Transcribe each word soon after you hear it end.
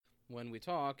when we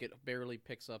talk, it barely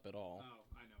picks up at all. Oh,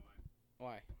 I know why.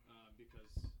 Why?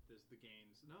 Because there's the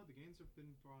gains. No, the gains have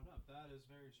been brought up. That is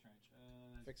very strange.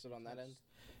 Fix it on that end.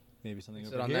 Maybe something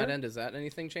Fix over it on here? that end. Is that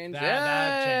anything changed?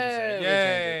 That changes it. We changed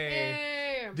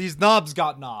Yay! Yay. These knobs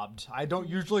got knobbed. I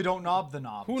usually don't knob the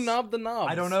knobs. Who knobbed the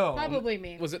knobs? I don't know. Probably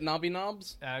me. Was it Knobby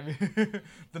Knobs? I mean,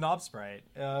 the knob sprite.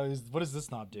 What does this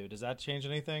knob do? Does that change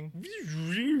anything?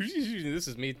 This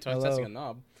is me Hello. testing a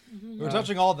knob. We're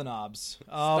touching all the knobs.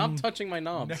 Stop touching my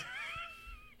knobs.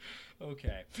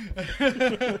 Okay.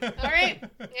 All right,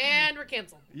 and we're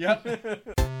canceled. Yep.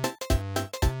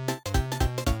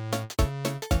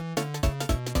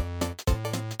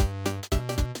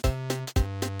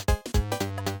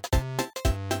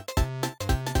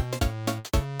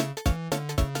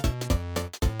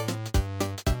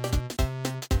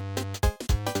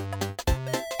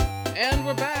 And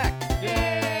we're back.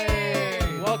 Yay!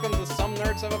 Welcome to Some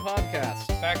Nerds Have a Podcast.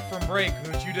 Back from break,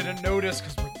 which you didn't notice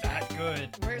because we're that good.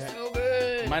 We're so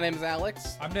good. My name is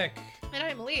Alex. I'm Nick, And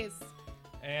I'm Elise.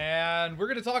 and we're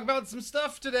gonna talk about some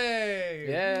stuff today.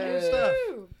 Yay. New stuff.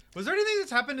 Woo. Was there anything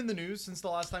that's happened in the news since the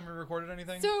last time we recorded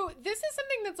anything? So this is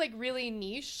something that's like really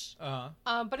niche, but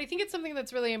but I think it's something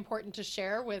that's really important to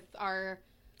share with our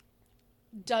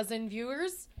dozen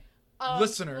viewers.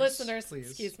 Listeners, please.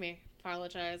 Excuse me.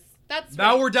 Apologize. That's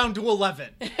now right. we're down to 11.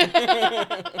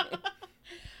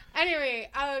 Anyway,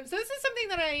 so this is something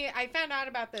that I found out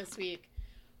about this week,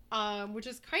 which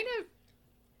is kind of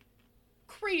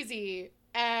crazy,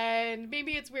 and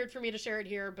maybe it's weird for me to share it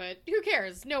here, but who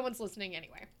cares? No one's listening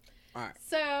anyway. All right.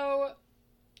 So,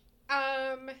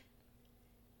 so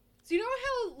you know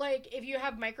how, like, if you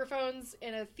have microphones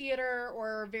in a theater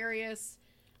or various,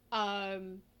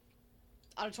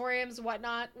 auditoriums,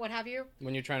 whatnot, what have you?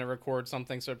 When you're trying to record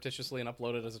something surreptitiously and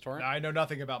upload it as a torrent? I know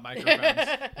nothing about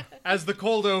microphones. As the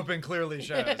cold open clearly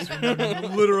shows. We know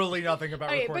literally nothing about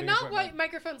Okay, recording but not equipment. what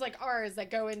microphones like ours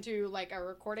that go into like a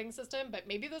recording system, but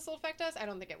maybe this will affect us. I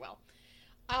don't think it will.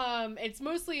 It's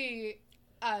mostly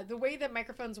the way that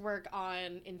microphones work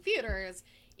in theaters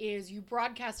is you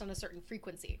broadcast on a certain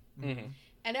frequency. Mm-hmm.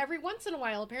 And every once in a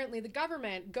while, apparently the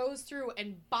government goes through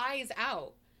and buys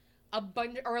out a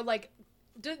bunch, or like,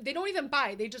 they don't even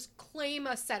buy, they just claim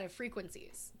a set of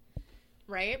frequencies.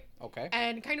 Right? Okay.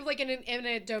 And kind of like in an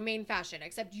eminent domain fashion,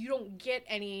 except you don't get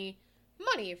any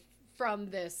money from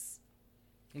this.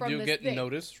 Do you get thing.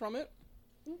 notice from it?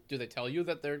 Do they tell you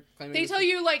that they're claiming They this- tell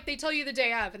you the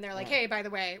day of, and they're like, hey, by the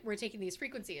way, we're taking these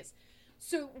frequencies.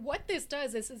 So what this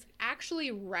does is actually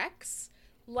wrecks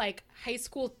like high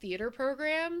school theater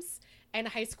programs and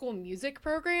high school music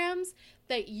programs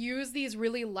that use these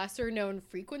really lesser known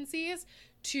frequencies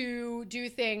to do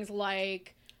things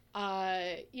like,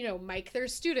 mic their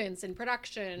students in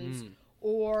productions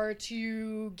or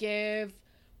to give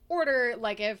order,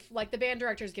 like if like the band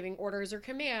director is giving orders or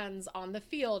commands on the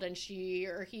field and she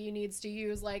or he needs to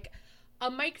use like a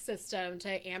mic system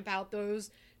to amp out those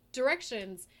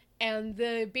directions. And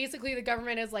basically the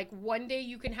government is like, one day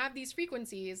you can have these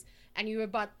frequencies and you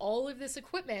have bought all of this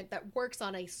equipment that works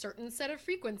on a certain set of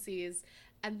frequencies.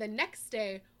 And the next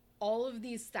day, all of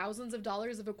these thousands of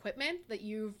dollars of equipment that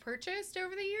you've purchased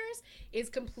over the years is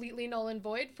completely null and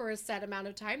void for a set amount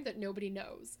of time that nobody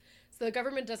knows. So the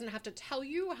government doesn't have to tell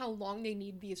you how long they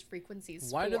need these frequencies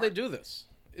Why for. do they do this?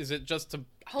 Is it just to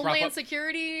Homeland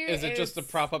Security? Is it just to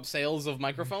prop up sales of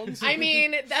microphones? I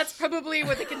mean, that's probably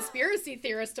what the conspiracy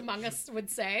theorist among us would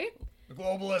say. The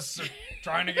globalists are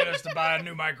trying to get us to buy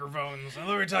new microphones. And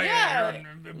let me tell you, Yeah. here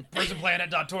on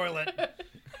PrisonPlanet.toilet,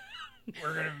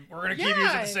 we're gonna keep Yeah.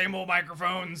 using the same old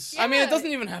microphones. Yeah. I mean, it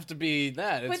doesn't even have to be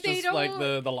that. It's But they just like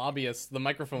don't- the lobbyists, the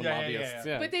microphone Yeah, yeah, lobbyists.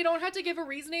 yeah. But they don't have to give a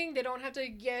reasoning. They don't have to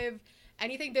give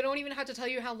anything. They don't even have to tell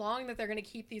you how long that they're going to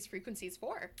keep these frequencies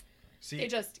for. See, They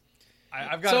just...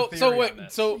 I've got a theory so wait, on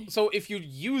this. so if you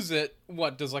use it,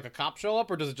 what does like a cop show up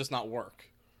or does it just not work?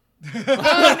 You can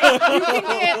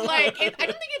get, like... I don't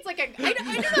think it's like a... I don't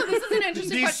know. This is an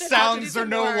interesting These question. I'll have to do sounds some are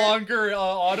no more. longer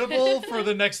audible for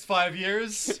the next 5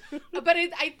 years. But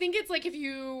I think it's like if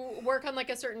you work on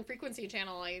like a certain frequency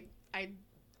channel, I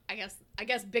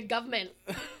guess big government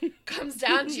comes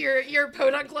down to your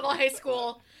podunk little high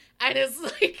school and is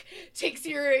like takes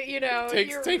your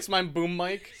Takes my boom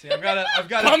mic. See, I've got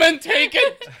Come and take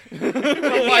it.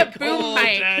 a boom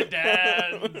mic.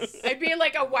 dads. I'd be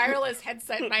like a wireless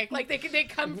headset mic. Like they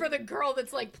come for the girl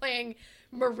that's like playing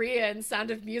Maria in Sound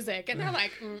of Music, and they're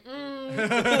like, like, give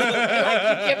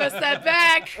us that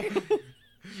back.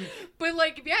 But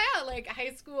like, yeah, like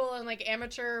high school and like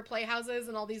amateur playhouses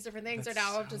and all these different things are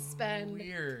now have to spend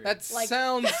weird. That like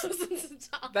sounds thousands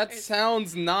of dollars. that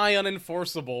sounds nigh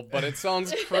unenforceable, but it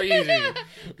sounds crazy.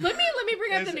 Let me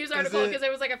bring up the news article it- because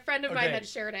it was like a friend of mine okay. that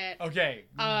shared it. Okay,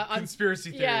 on-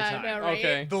 conspiracy theory Yeah, time. no, right?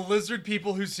 Okay. The lizard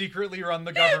people who secretly run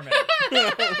the government.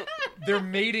 Their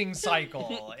mating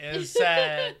cycle is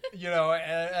set,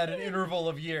 at an interval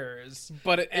of years.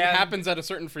 But it And- happens at a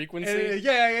certain frequency.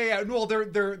 Yeah. Well,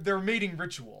 they're mating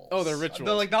rituals. Oh, they're rituals.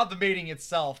 They're like not the mating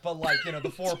itself, but like the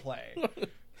foreplay.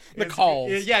 The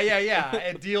calls. Yeah.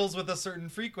 It deals with a certain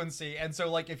frequency, and so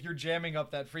like if you're jamming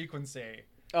up that frequency,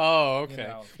 Oh, okay. You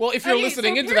know. Well, if you're Okay,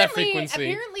 listening so into that apparently-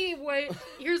 frequency, Apparently,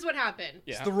 here's what happened.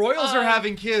 yeah. the Royals are Uh,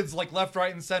 having kids like left,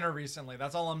 right, and center recently.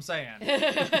 That's all I'm saying.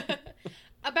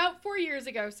 About 4 years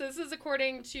ago, so this is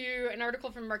according to an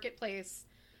article from Marketplace,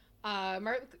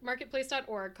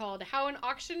 marketplace.org, called "How an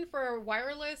Auction for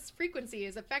Wireless Frequency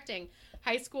is Affecting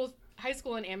High School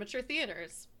and Amateur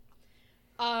Theaters."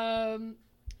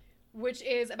 Which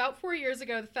is about 4 years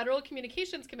ago, the Federal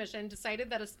Communications Commission decided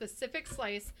that a specific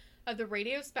slice of the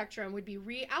radio spectrum would be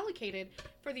reallocated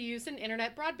for the use in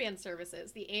internet broadband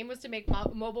services. The aim was to make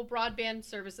mobile broadband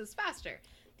services faster.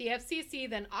 The FCC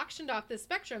then auctioned off this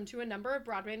spectrum to a number of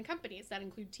broadband companies that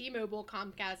include T-Mobile,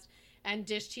 Comcast, and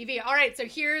Dish TV. All right, so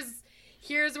here's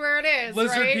where it is.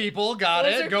 Lizard right? people, got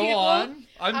Lizard it. Go people. on.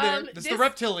 I'm there. It's the This-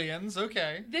 reptilians.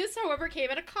 Okay. This, however, came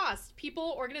at a cost.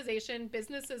 People, organization,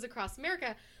 businesses across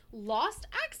America lost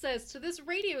access to this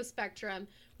radio spectrum,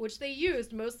 which they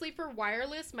used mostly for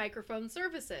wireless microphone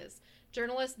services.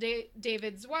 Journalist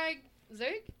David Zweig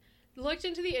looked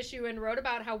into the issue and wrote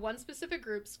about how one specific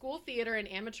group, school theater and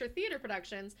amateur theater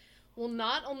productions, will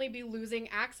not only be losing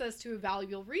access to a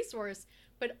valuable resource,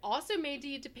 but also may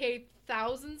need to pay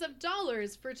thousands of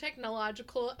dollars for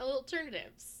technological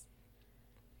alternatives.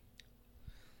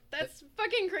 That's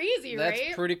fucking crazy, That's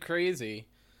right? pretty crazy.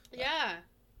 Yeah.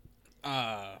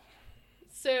 Uh,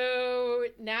 So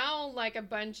now, like, a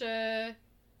bunch of...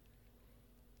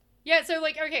 Yeah, so,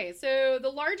 like, okay, so the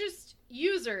largest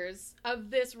users of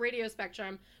this radio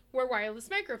spectrum were wireless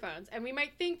microphones. And we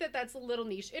might think that that's a little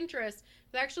niche interest,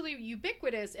 but actually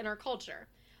ubiquitous in our culture.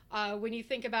 When you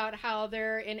think about how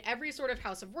they're in every sort of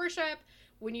house of worship,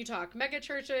 when you talk mega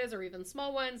churches or even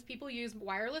small ones, people use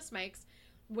wireless mics.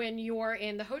 When you're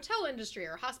in the hotel industry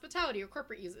or hospitality or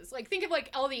corporate uses. Like, think of, like,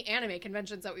 all the anime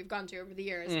conventions that we've gone to over the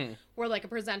years where, like, a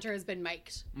presenter has been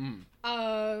mic'd.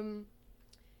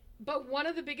 But one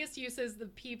of the biggest uses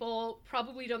that people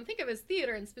probably don't think of is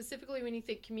theater, and specifically when you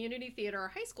think community theater or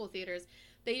high school theaters,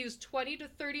 they use 20 to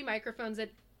 30 microphones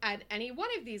at any one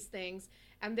of these things,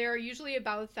 and they're usually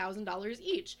about $1,000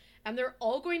 each. And they're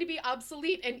all going to be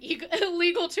obsolete and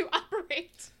illegal to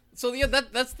operate. so yeah,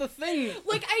 that's the thing.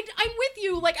 Like, I'm with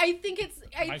you. Like, I think it's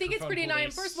Microphone pretty police.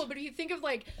 non-enforceable. But if you think of,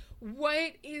 like,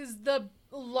 what is the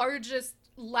largest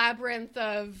labyrinth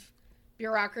of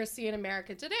bureaucracy in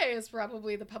America today is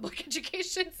probably the public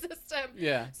education system.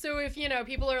 Yeah. So if,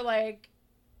 people are like,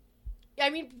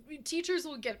 I mean, teachers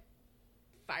will get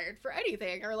fired for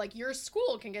anything, or like your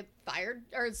school can get fired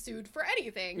or sued for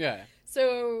anything. Yeah.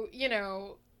 So,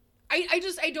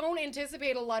 I don't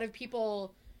anticipate a lot of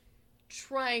people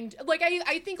trying to, like,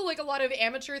 I think like a lot of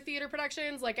amateur theater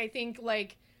productions, like I think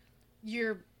like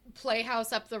your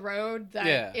Playhouse up the road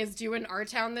that is doing Our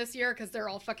Town this year because they're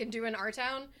all fucking doing Our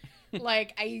Town.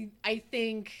 Like, I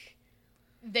think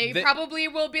they probably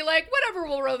will be like, whatever,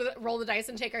 we'll roll the dice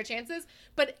and take our chances.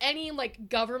 But any like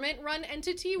government run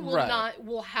entity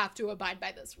will have to abide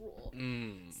by this rule.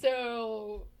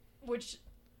 So, which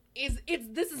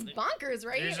this is bonkers,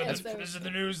 right? This is the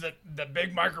news that the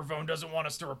big microphone doesn't want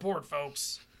us to report,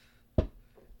 folks.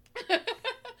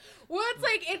 Well, it's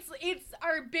like it's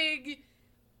our big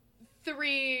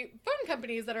 3 phone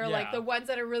companies that are like the ones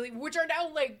that are really, which are now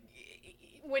like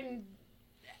when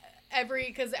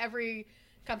because every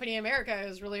company in America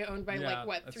is really owned by like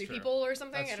what 3 true. people or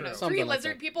something. That's I don't know, true. 3 Something like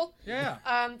lizard that. people. Yeah.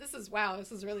 This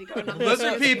is really going on.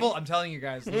 Lizard people, I'm telling you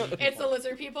guys. Lizard It's the people.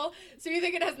 lizard people. So you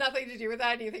think it has nothing to do with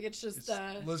that? And you think it's just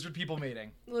Lizard people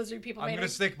mating. lizard people? I'm mating? gonna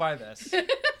stick by this.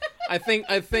 I think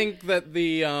that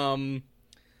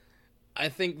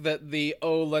the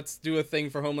let's do a thing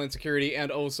for Homeland Security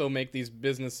and also make these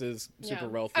businesses super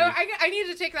wealthy. Oh, I need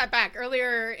to take that back.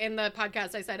 Earlier in the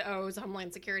podcast, I said, it was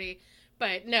Homeland Security.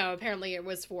 But no, apparently it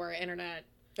was for internet.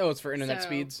 Oh, it's for internet So,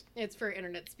 speeds. It's for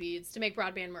internet speeds to make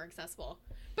broadband more accessible.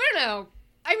 But I don't know.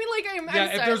 I mean, like, I'm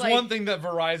If sorry, there's like, one thing that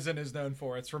Verizon is known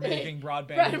for, it's for making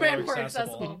broadband, more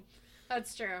accessible.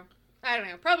 That's true. I don't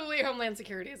know. Probably Homeland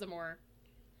Security is a more.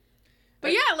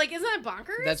 But yeah, like, isn't that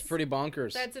bonkers? That's pretty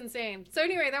bonkers. That's insane. So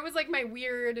anyway, that was like my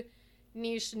weird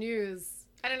niche news.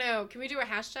 I don't know. Can we do a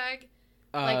hashtag?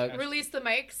 Uh, Release the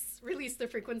mics, release the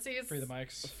frequencies. Free the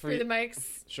mics. Free the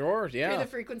mics. Sure, Free yeah. the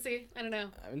frequency. I don't know.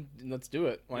 I mean, let's do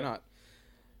it. Why not?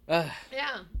 Yeah.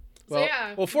 Well,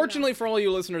 yeah. well, fortunately for all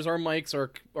you listeners, our mics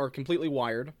are completely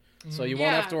wired, so you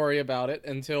won't Yeah. have to worry about it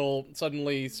until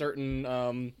suddenly certain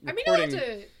I mean, you recording. don't have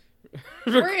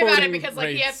to worry about it recording because, like,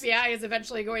 rates. the FBI is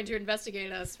eventually going to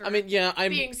investigate us for I mean, yeah,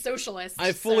 being socialist.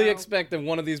 I fully so. expect that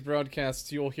one of these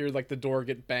broadcasts you'll hear like the door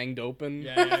get banged open.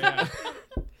 Yeah.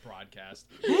 Broadcast.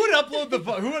 Who would upload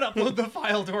the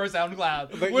file to our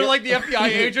SoundCloud? But Would yeah. like the FBI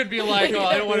agent be like, "Oh,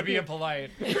 I don't want to be impolite."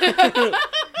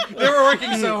 They were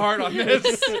working so hard on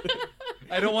this.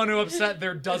 I don't want to upset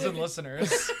their dozen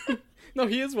listeners. No,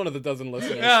 he is one of the dozen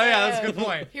listeners. Yeah, that's a good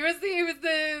point. He was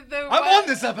the. I'm on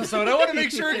this episode. I want to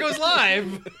make sure it goes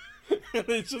live.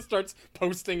 He just starts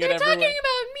posting They're it everywhere.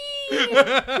 talking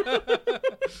about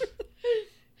me.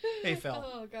 Hey, Phil.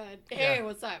 Oh god. Hey, Yeah.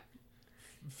 what's up?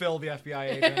 Phil, the FBI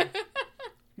agent.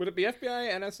 Would it be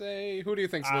FBI, NSA? Who do you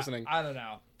think's listening? I don't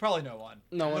know. Probably no one.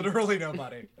 No one. Literally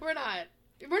nobody. We're not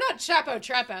Chapo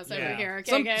Trap House over Yeah. here,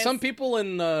 okay, some guys? some people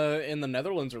in the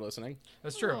Netherlands are listening.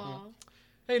 That's true. Aw.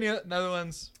 Hey,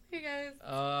 Netherlands. Hey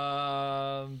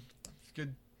guys.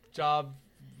 Good job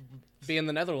Be in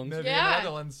the Netherlands. living in Yeah. the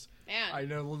Netherlands. Man. I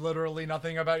know literally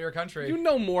nothing about your country. You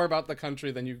know more about the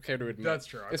country than you care to admit. That's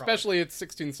true, I Especially its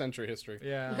 16th century history.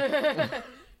 Yeah.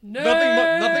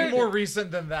 Nerd. Nothing more recent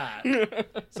than that.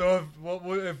 So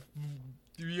if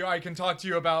I can talk to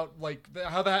you about like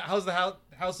how's the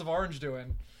House of Orange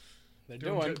doing? They're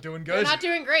Doing doing. They're good. not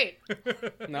doing great,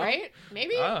 No? right?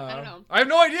 Maybe? I don't know. I have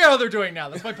no idea how they're doing now.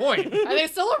 That's my point. Are they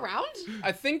still around?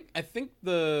 I think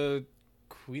the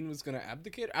queen was gonna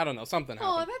abdicate. I don't know. Something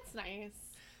Oh, happened. that's nice.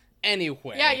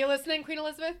 Anyway. Yeah, you listening, Queen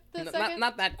Elizabeth II?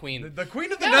 Not that queen. The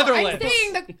Queen of the No, Netherlands. I'm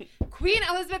saying the Queen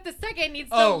Elizabeth II needs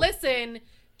to Oh. listen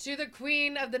to the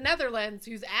Queen of the Netherlands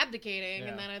who's abdicating, Yeah.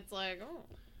 and then it's like,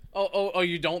 oh. Oh,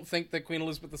 you don't think that Queen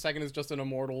Elizabeth II is just an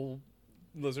immortal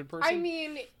lizard person? I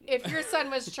mean, if your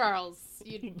son was Charles,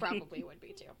 you probably would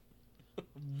be too.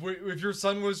 If your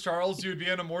son was Charles, you'd be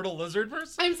an immortal lizard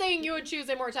person? I'm saying you would choose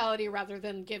immortality rather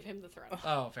than give him the throne.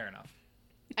 Oh, fair enough.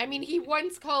 I mean, he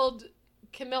once called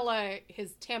Camilla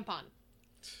his tampon.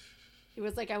 He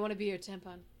was like, I want to be your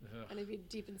tampon. Ugh. And I'd be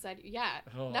deep inside you. Yeah.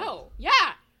 Oh. No. Yeah.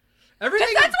 Everything.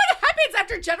 Because that's what happens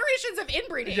after generations of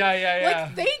inbreeding. Yeah.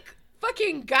 Like, thank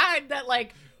fucking God that,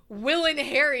 like, Will and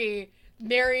Harry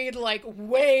married, like,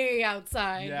 way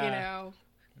outside, Yeah. you know?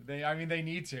 They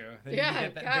need to. They Yeah, need to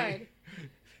get that, God.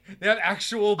 they have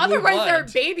actual blue Otherwise, blood. their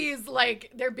babies,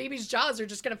 like, their babies' jaws are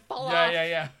just gonna fall off.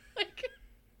 Yeah. Like,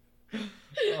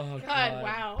 Oh, God,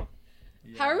 wow.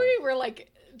 Yeah. How are we? We're like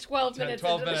 12 10, minutes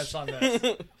 12 into minutes the on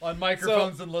this. On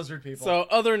microphones and lizard people. So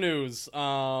other news.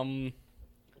 A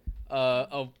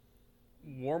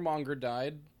warmonger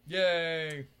died.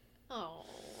 Yay. Oh.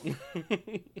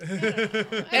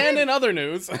 And in other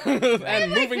news,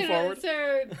 and moving forward.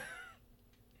 So,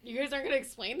 you guys aren't gonna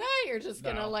explain that? You're just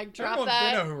gonna, No. like, drop Everyone-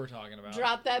 They know that, who we're talking about.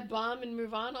 drop that bomb and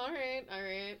move on? All right.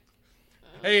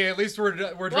 Hey, at least we're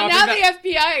Well, dropping now that. the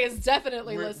FBI is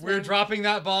definitely We're listening. dropping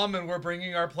that bomb and we're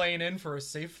bringing our plane in for a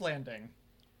safe landing.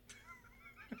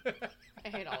 I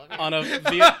hate all of you. on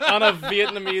a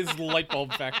Vietnamese light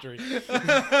bulb factory. This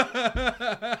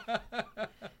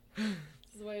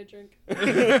is why I drink.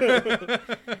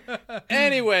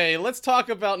 Anyway, let's talk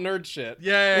about nerd shit.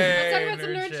 Yay! Let's talk about some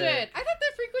nerd shit. I thought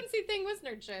the frequency thing was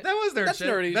nerd shit. That was nerd That's shit.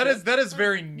 nerdy That shit. is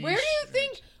very niche.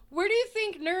 Where do you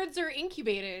think nerds are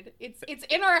incubated? It's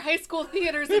in our high school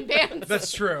theaters and bands.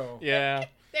 That's true. Yeah.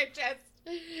 They're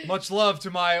just Much love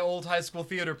to my old high school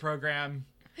theater program.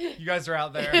 You guys are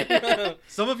out there.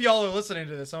 Some of y'all are listening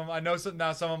to this. I know some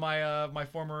of my my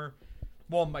former,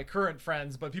 well, my current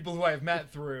friends, but people who I have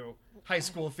met through high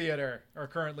school theater are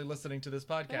currently listening to this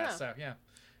podcast. Yeah. So yeah.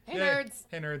 Hey, Yay. nerds.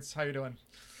 Hey nerds, how you doing?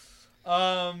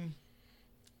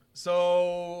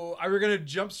 So are we gonna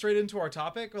jump straight into our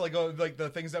topic, or like the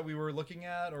things that we were looking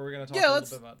at, or we're gonna talk Yeah, a little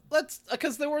bit about? let's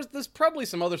because there's probably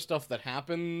some other stuff that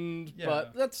happened, Yeah.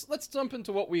 but let's jump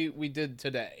into what we did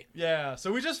today. Yeah.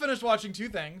 So we just finished watching two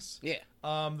things. Yeah.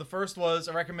 The first was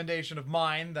a recommendation of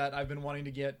mine that I've been wanting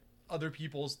to get other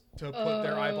people's to put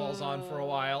their eyeballs on for a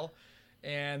while.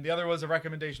 And the other was a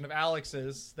recommendation of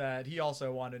Alex's that he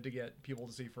also wanted to get people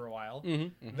to see for a while.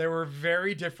 Mm-hmm. They were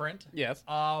very different. Yes.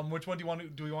 Which one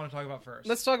do we want to talk about first?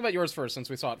 Let's talk about yours first since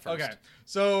we saw it first. Okay.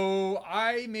 So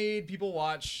I made people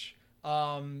watch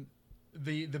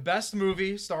the best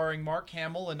movie starring Mark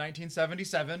Hamill in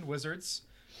 1977, Wizards.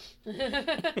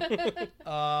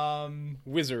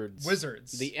 Wizards.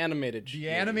 Wizards. The animated. The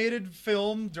animated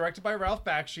film directed by Ralph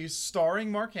Bakshi,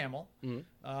 starring Mark Hamill.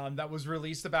 Mm-hmm. That was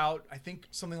released about, I think,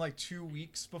 something like 2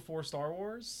 weeks before Star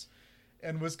Wars,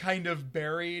 and was kind of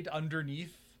buried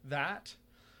underneath that.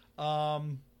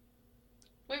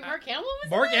 Wait, Mark Hamill was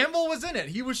Mark in it? Hamill was in it.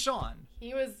 He was Sean.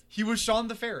 He was... He was Sean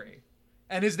the Fairy.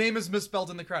 And his name is misspelled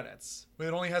in the credits. It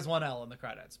only has one L in the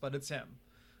credits, but it's him.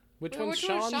 Which Wait, one's which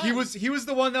one's Sean? Sean? He was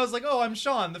the one that was like, "Oh, I'm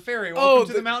Sean the Fairy. Welcome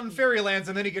to the- the Mountain Fairylands,"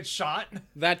 and then he gets shot.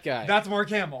 That guy. That's Mark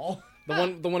Hamill. the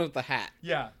one with the hat.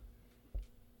 Yeah.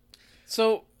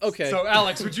 So okay. So,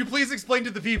 Alex, would you please explain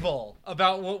to the people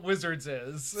about what Wizards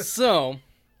is So,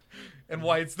 and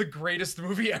why it's the greatest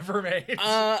movie ever made?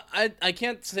 I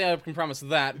can't say I can promise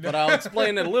that, but I'll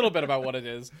explain a little bit about what it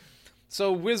is.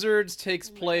 So, Wizards takes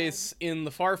place in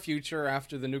the far future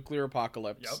after the nuclear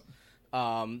apocalypse. Yep.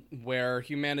 Where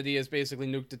humanity has basically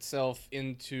nuked itself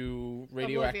into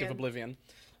radioactive oblivion.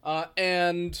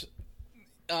 And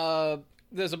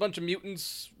there's a bunch of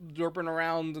mutants derping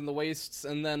around in the wastes,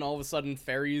 and then all of a sudden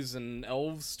fairies and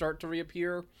elves start to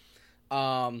reappear.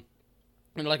 And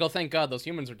they're like, oh, thank God, those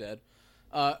humans are dead.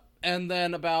 And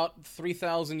then about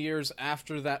 3,000 years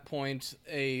after that point,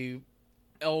 a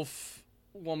elf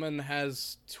woman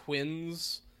has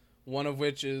twins, one of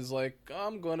which is like,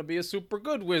 I'm going to be a super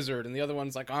good wizard, and the other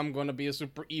one's like, I'm going to be a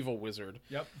super evil wizard.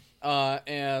 Yep.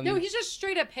 And No, he's just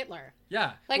straight up Hitler.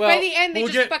 Yeah. Like, Well, by the end, they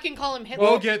we'll just get- fucking call him Hitler.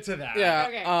 We'll get to that.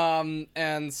 yeah. Okay.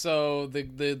 And so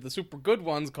the super good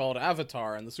one's called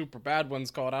Avatar, and the super bad one's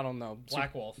called, I don't know,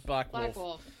 Black Wolf. Black Black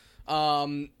Wolf.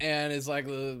 Wolf. And it's like,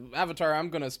 Avatar, I'm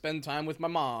gonna spend time with my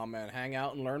mom and hang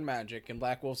out and learn magic. And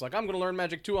Black Wolf's like, I'm gonna learn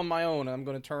magic too on my own, and I'm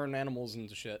gonna turn animals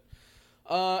into shit.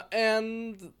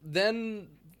 And then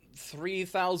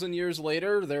 3,000 years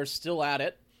later, they're still at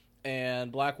it,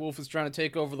 and Black Wolf is trying to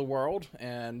take over the world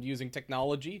and using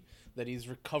technology that he's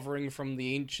recovering from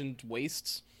the ancient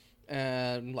wastes,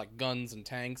 and like guns and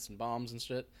tanks and bombs and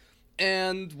shit.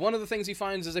 And one of the things he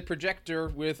finds is a projector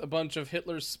with a bunch of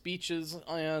Hitler's speeches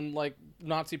and like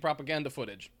Nazi propaganda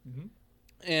footage. Mhm.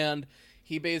 And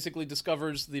he basically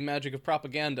discovers the magic of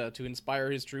propaganda to inspire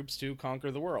his troops to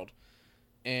conquer the world.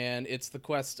 And it's the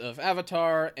quest of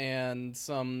Avatar and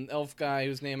some elf guy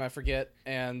whose name I forget,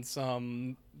 and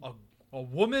some... A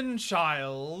woman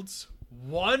child,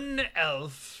 one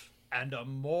elf, and a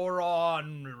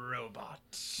moron robot.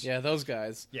 Yeah, those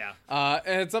guys. Yeah.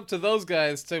 And it's up to those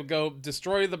guys to go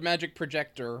destroy the magic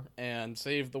projector and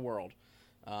save the world.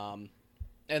 And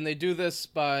they do this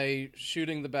by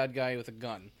shooting the bad guy with a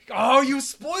gun. Oh, you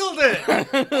spoiled it!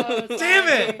 Oh, Damn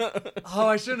sorry. it! Oh,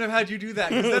 I shouldn't have had you do that,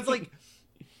 because that's like...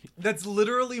 That's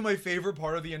literally my favorite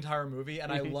part of the entire movie,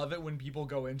 and I love it when people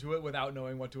go into it without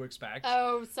knowing what to expect.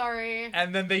 Oh, sorry.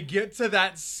 And then they get to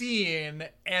that scene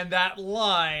and that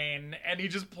line, and he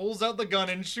just pulls out the gun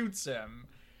and shoots him.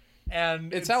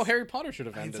 And It's how Harry Potter should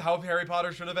have It's ended. how Harry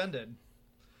Potter should have ended.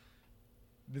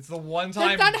 It's the one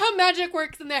time. That's not how magic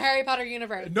works in the Harry Potter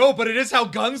universe. No, but it is how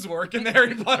guns work in the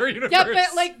Harry Potter universe. Yeah,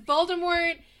 but like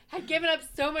Voldemort had given up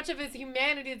so much of his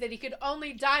humanity that he could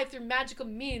only die through magical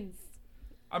means.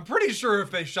 I'm pretty sure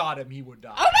if they shot him, he would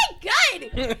die. Oh my god!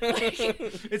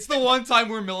 It's the one time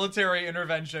where military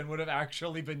intervention would have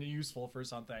actually been useful for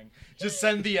something. Just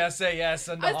send the SAS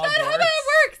and the That's not how that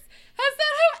works! That's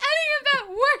not how any of that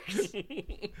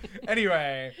works!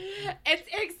 Anyway, It's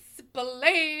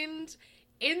explained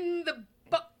in the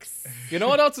books. You know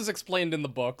what else is explained in the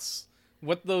books?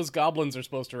 What those goblins are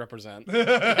supposed to represent.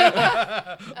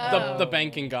 Oh. The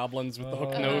banking goblins with the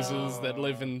hooked noses that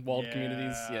live in walled Yeah.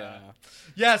 communities. Yeah.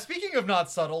 yeah, speaking of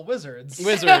not subtle, wizards.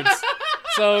 Wizards.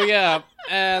 So, yeah.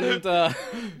 And,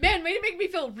 Man, way to make me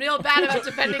feel real bad about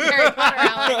defending Harry Potter,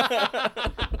 Alex.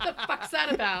 What the fuck's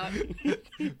that about?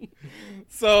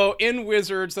 so in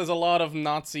Wizards, there's a lot of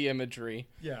Nazi imagery.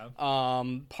 Yeah.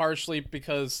 Partially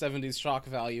because 70s shock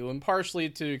value, and partially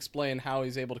to explain how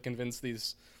he's able to convince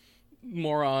these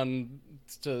morons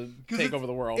to take over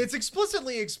the world. It's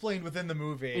explicitly explained within the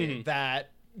movie Mhm.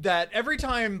 that every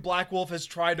time Black Wolf has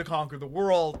tried to conquer the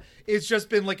world, it's just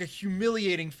been like a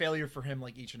humiliating failure for him,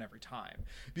 like each and every time,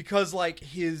 because like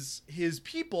his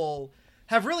people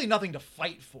have really nothing to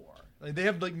fight for. Like, they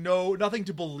have like nothing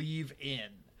to believe in.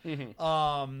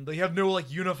 Mhm. They have no like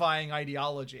unifying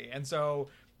ideology, and so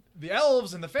the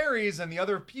elves and the fairies and the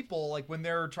other people, like when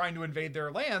they're trying to invade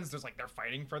their lands, there's like they're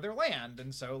fighting for their land,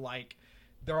 and so like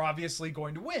they're obviously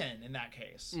going to win in that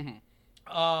case.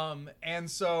 And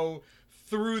so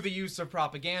through the use of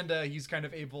propaganda, he's kind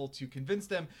of able to convince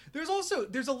them. There's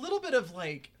a little bit of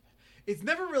like, it's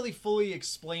never really fully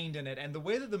explained in it, and the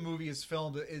way that the movie is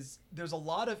filmed is there's a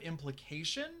lot of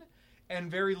implication and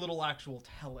very little actual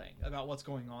telling about what's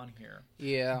going on here.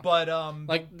 Yeah. But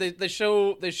like they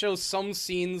show some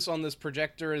scenes on this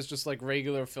projector as just like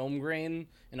regular film grain,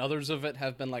 and others of it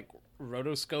have been like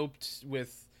rotoscoped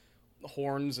with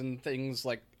horns and things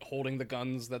like holding the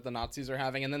guns that the Nazis are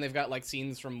having, and then they've got like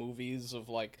scenes from movies of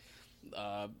like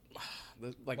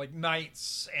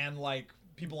knights and like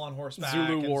people on horseback,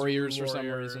 Zulu and warriors Zulu for some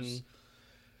warriors. reason.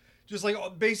 Just like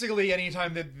basically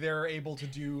anytime that they're able to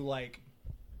do like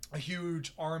a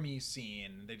huge army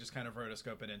scene, they just kind of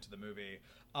rotoscope it into the movie.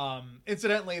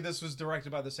 Incidentally, this was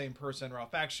directed by the same person,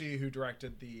 Ralph Bakshi, who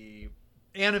directed the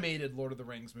animated Lord of the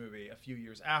Rings movie a few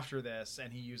years after this,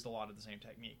 and he used a lot of the same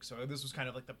techniques. So this was kind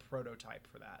of like the prototype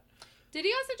for that. Did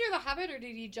he also do The Hobbit, or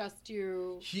did he just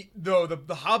do... The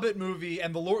Hobbit movie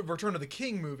and the Return of the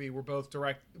King movie were both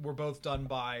done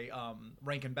by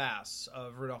Rankin Bass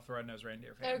of Rudolph the Red-Nosed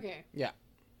Reindeer fame. Okay. Yeah.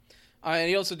 And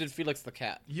he also did Felix the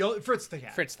Cat. Fritz the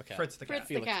Cat. Fritz the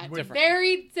Felix. Cat. Different.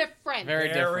 Very different.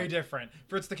 Very different.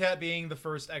 Fritz the Cat being the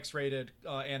first X-rated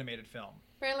animated film.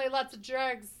 Apparently lots of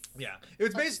drugs. Yeah, it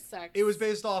was Lots based. of sex. It was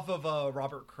based off of a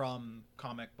Robert Crumb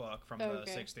comic book from the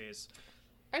Okay. 60s.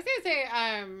 I was gonna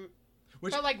say,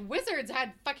 Which, but like wizards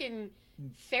had fucking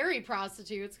fairy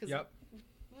prostitutes. Cause Yep.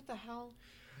 What the hell?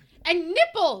 And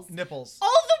nipples. Nipples.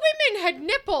 All the women had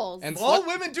nipples. And All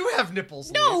women do have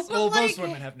nipples. No, Louise. but well, like, most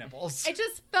women have nipples. I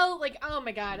just felt like, oh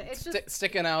my god, it's just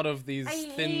sticking out of these I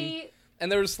thin. hate.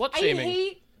 And there was slut I shaming.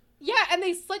 hate. Yeah, and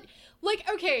they slut. Like,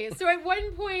 okay, so at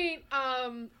one point,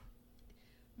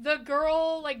 the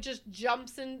girl like just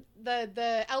jumps in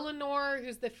the Eleanor,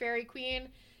 who's the fairy queen,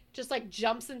 just like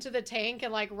jumps into the tank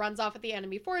and like runs off at the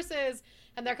enemy forces,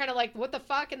 and they're kind of like, what the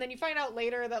fuck? And then you find out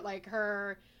later that like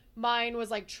her mind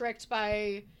was like tricked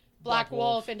by Black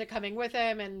Wolf into coming with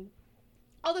him and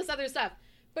all this other stuff.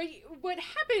 But what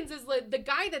happens is like the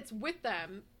guy that's with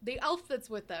them, the elf that's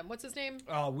with them, what's his name?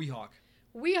 Weehawk.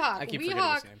 Weehawk. I keep forgetting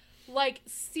Weehawk his name. like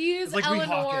sees It's like Eleanor.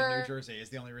 Weehawk in New Jersey is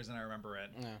the only reason I remember it.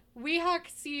 Yeah. Weehawk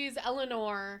sees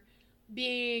Eleanor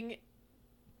being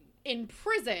in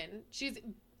prison. She's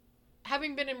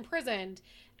having been imprisoned,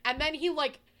 and then he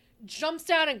like jumps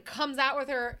down and comes at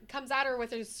her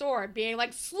with his sword, being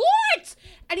like, "Slut!"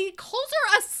 And he calls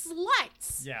her a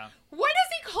slut. Yeah. Why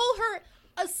does he call her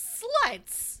a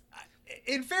slut?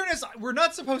 In fairness, we're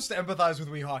not supposed to empathize with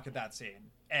Weehawk at that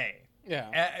scene.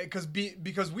 Yeah.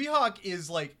 Because Weehawk is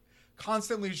like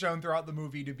constantly shown throughout the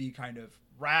movie to be kind of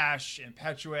rash,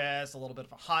 impetuous, a little bit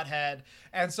of a hothead,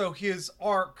 and so his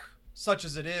arc, such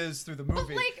as it is through the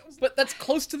movie. But that's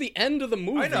close to the end of the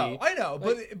movie. I know,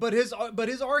 but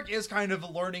his arc is kind of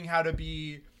learning how to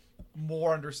be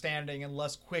more understanding and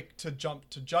less quick to jump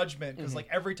to judgment, because like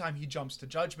every time he jumps to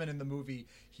judgment in the movie,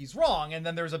 he's wrong, and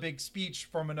then there's a big speech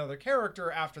from another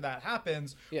character after that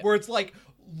happens, where it's like,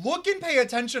 look and pay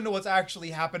attention to what's actually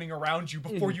happening around you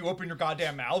before you open your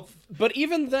goddamn mouth. But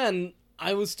even then,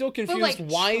 I was still confused. But like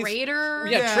why? Traitor.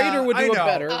 Yeah, Traitor would do it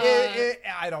better.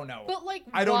 I don't know. But like,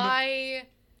 I don't why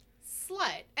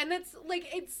slut? And that's like,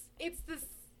 it's this.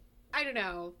 I don't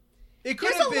know. It could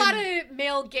There's have a been, lot of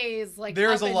male gaze, like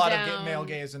there's up a and lot down, of male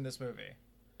gaze in this movie,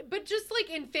 but just like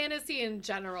in fantasy in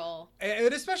general,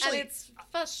 and especially and it's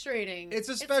frustrating. It's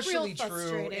real especially true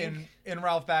frustrating. in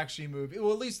Ralph Bakshi movie,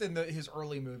 well, at least in his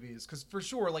early movies, because for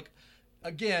sure, like,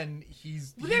 again,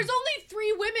 he's There's only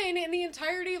 3 women in the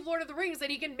entirety of Lord of the Rings that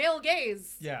he can male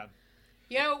gaze. yeah.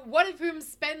 You know, one of whom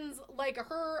spends like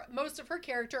most of her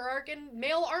character arc in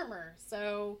male armor.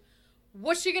 So,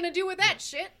 what's she gonna do with that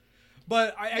shit?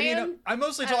 But I mean, I'm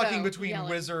mostly I don't talking know, between yelling.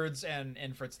 Wizards and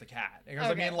Fritz the Cat,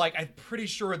 because Okay. I mean, like, I'm pretty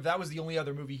sure that was the only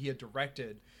other movie he had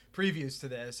directed previous to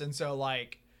this, and so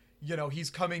like, you know, he's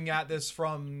coming at this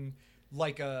from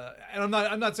like and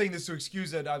I'm not saying this to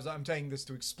excuse it. I'm saying this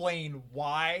to explain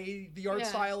why the art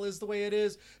style is the way it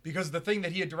is, because the thing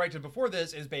that he had directed before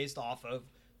this is based off of,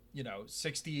 you know,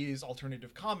 60s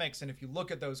alternative comics, and if you look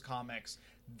at those comics,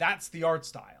 that's the art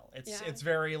style. It's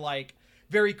very like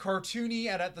very cartoony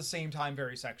and at the same time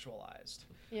very sexualized.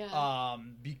 Yeah.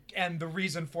 And the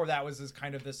reason for that was this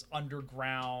kind of this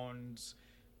underground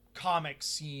comic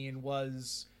scene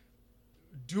was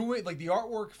doing, like, the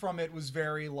artwork from it was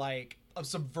very like a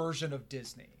subversion of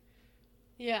Disney.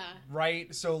 Yeah.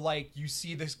 Right? So like you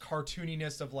see this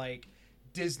cartooniness of like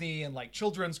Disney and like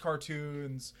children's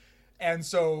cartoons. And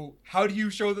so how do you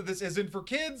show that this isn't for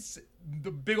kids?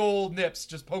 The big old nips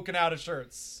just poking out of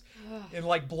shirts and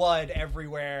like blood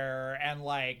everywhere and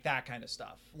like that kind of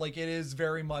stuff. Like, it is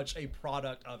very much a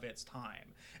product of its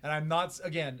time. And I'm not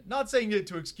saying it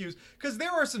to excuse, because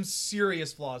there are some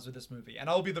serious flaws with this movie, and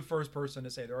I'll be the first person to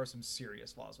say there are some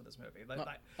serious flaws with this movie.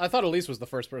 I thought Elise was the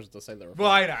first person to say there were. Well,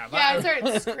 I know. Yeah, I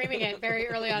started screaming it very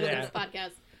early on in this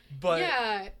podcast. But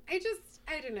yeah,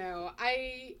 I don't know.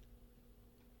 I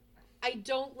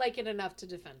don't like it enough to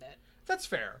defend it. That's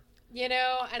fair. You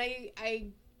know, and I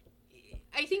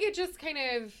think it just kind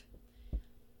of.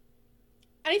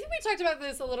 And I think we talked about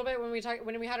this a little bit when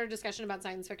we had our discussion about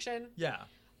science fiction. Yeah.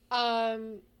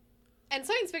 And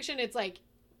science fiction, it's like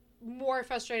more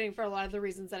frustrating for a lot of the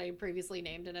reasons that I previously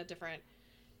named in a different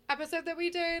episode that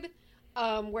we did,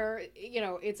 where, you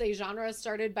know, it's a genre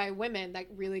started by women that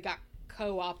really got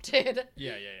co-opted.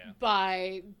 Yeah.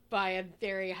 By a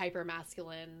very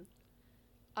hyper-masculine.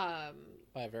 By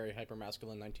a very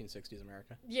hyper-masculine 1960s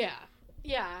America. Yeah,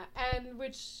 and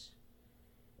which.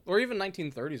 Or even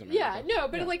 1930s America. Yeah, no,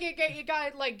 but like it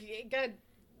got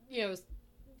you know,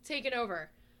 taken over.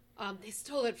 They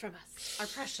stole it from us, our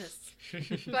precious.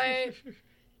 But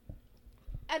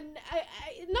and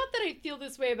I not that I feel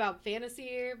this way about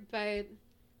fantasy, but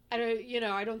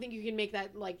I don't think you can make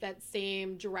that that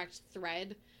same direct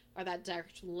thread or that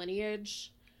direct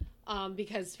lineage,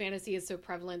 because fantasy is so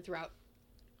prevalent throughout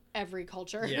every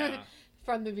culture. Yeah.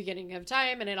 From the beginning of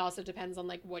time, and it also depends on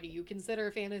like what do you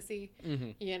consider fantasy.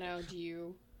 Mm-hmm. You know,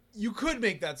 you could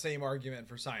make that same argument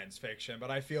for science fiction, but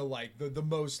I feel like the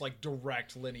most like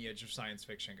direct lineage of science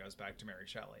fiction goes back to Mary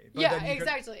Shelley. But yeah,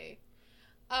 exactly.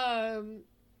 But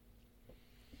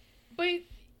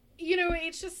you know,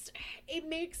 it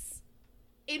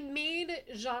made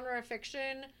genre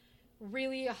fiction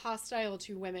really hostile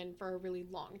to women for a really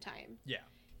long time. Yeah.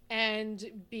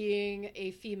 And being a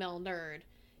female nerd.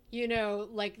 You know,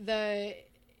 like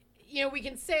we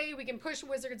can push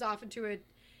wizards off into a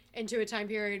time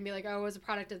period and be like, oh, it was a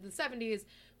product of the 70s.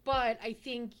 But I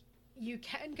think you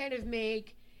can kind of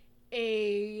make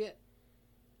a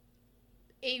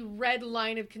red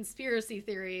line of conspiracy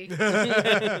theory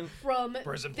from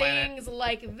Prison things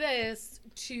like this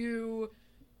to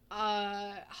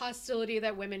hostility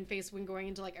that women face when going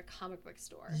into like a comic book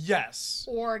store. Yes.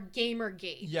 Or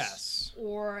Gamergate. Yes.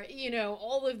 Or, you know,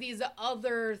 all of these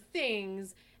other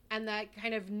things, and that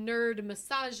kind of nerd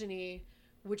misogyny,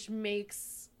 which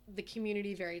makes the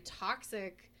community very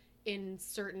toxic in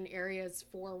certain areas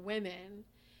for women.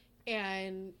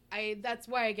 And that's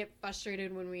why I get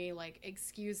frustrated when we like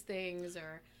excuse things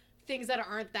or things that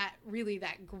aren't that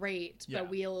great, but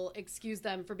we'll excuse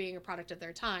them for being a product of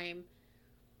their time.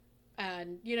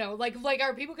 And, you know, like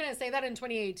are people going to say that in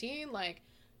 2018? Like,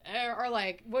 or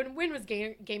like, when was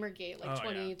Gamergate? Like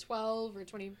 2012 or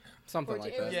 20... Something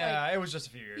like that. Yeah, it was just a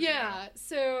few years ago. Yeah,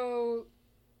 so,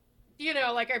 you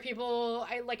know, like, are people...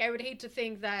 I would hate to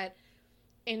think that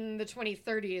in the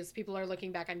 2030s, people are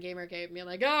looking back on Gamergate and being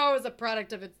like, oh, it was a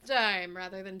product of its time,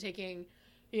 rather than taking,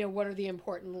 you know, what are the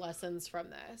important lessons from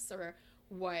this, or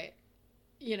what...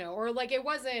 You know, or like it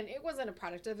wasn't a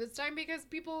product of its time because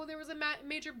there was a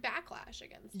major backlash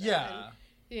against it. Yeah.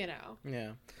 And, you know.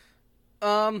 Yeah.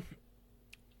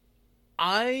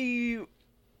 I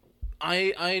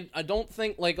don't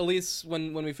think, like, Elise,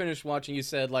 when we finished watching, you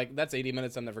said, like, that's 80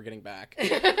 minutes I'm never getting back.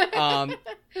 I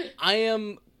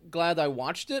am glad I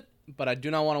watched it, but I do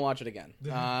not want to watch it again.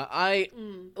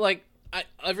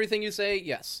 Everything you say,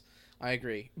 yes, I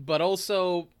agree. But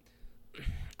also,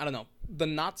 I don't know. The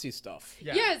Nazi stuff.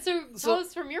 Yeah, so tell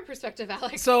us from your perspective,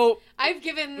 Alex. So I've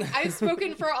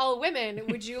spoken for all women.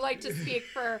 Would you like to speak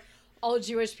for all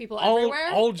Jewish people everywhere?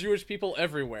 All Jewish people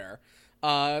everywhere.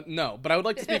 No, but I would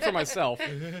like to speak for myself.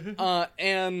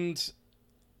 And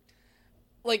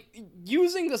like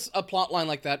using a plot line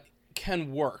like that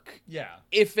can work. Yeah.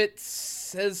 If it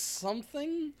says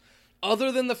something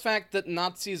other than the fact that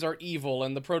Nazis are evil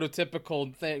and the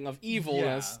prototypical thing of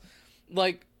evilness,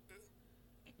 like,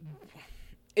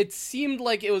 it seemed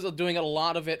like it was doing a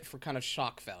lot of it for kind of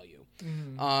shock value.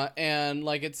 Mm-hmm. And,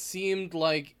 like, it seemed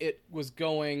like it was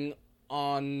going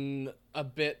on a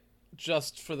bit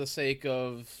just for the sake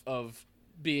of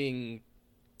being...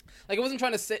 Like, it wasn't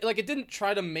trying to say... Like, it didn't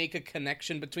try to make a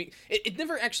connection between... It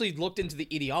never actually looked into the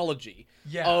ideology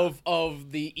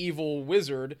of the evil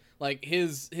wizard. Like,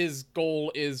 his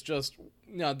goal is just...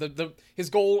 You know, his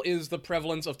goal is the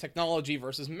prevalence of technology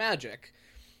versus magic.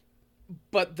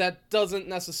 But that doesn't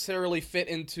necessarily fit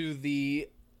into the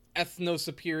ethnic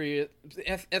superiority.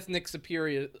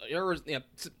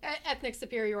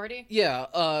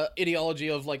 Yeah, ideology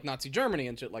of, like, Nazi Germany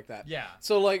and shit like that. Yeah.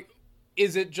 So, like,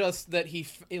 is it just that he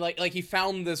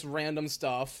found this random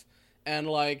stuff and,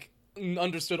 like,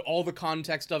 understood all the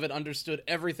context of it, understood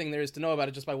everything there is to know about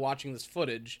it just by watching this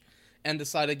footage, and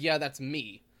decided, yeah, that's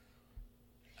me?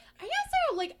 I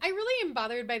know, like, I really am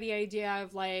bothered by the idea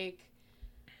of, like,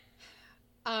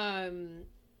 how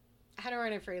do I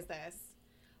want to phrase this?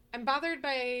 I'm bothered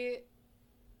by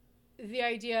the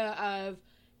idea of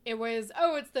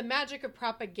it's the magic of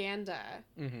propaganda,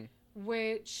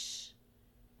 which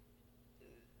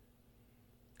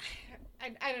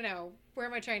I don't know. Where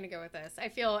am I trying to go with this? I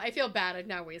feel bad. I've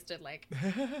now wasted like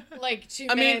 2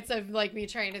 minutes of like me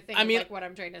trying to think of like what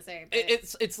I'm trying to say. But...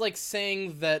 It's like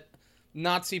saying that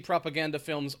Nazi propaganda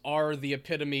films are the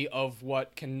epitome of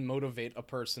what can motivate a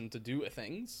person to do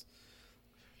things.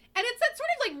 And it's that sort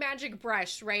of like magic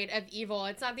brush, right, of evil.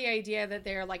 It's not the idea that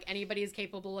they're like anybody is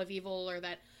capable of evil or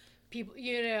that people,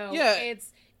 Yeah.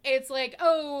 It's like,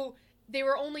 oh, they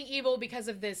were only evil because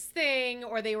of this thing,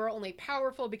 or they were only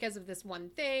powerful because of this one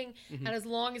thing. And as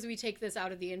long as we take this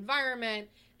out of the environment,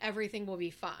 everything will be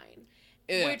fine.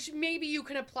 Yeah. Which maybe you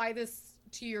can apply this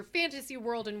to your fantasy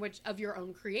world of your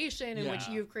own creation in which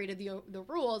you've created the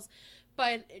rules.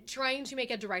 But trying to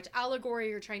make a direct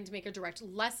allegory or trying to make a direct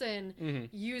lesson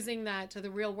using that to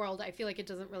the real world, I feel like it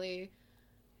doesn't really...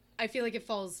 I feel like it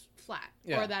falls flat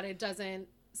or that it doesn't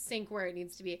sink where it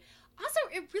needs to be. Also,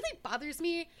 it really bothers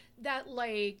me that,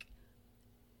 like,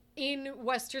 in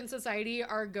Western society,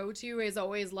 our go-to is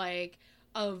always, like,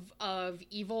 of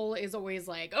evil is always,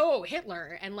 like, oh,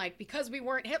 Hitler. And, like, because we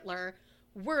weren't Hitler,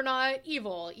 we're not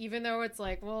evil. Even though it's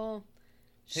like, well...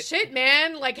 Shit,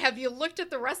 man. Like, have you looked at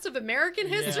the rest of American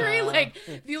history? Yeah. Like,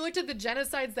 have you looked at the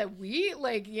genocides that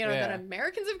that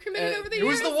Americans have committed over the years? It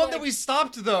was the one that we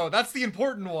stopped, though. That's the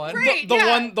important one. Right,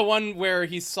 the one where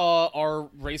he saw our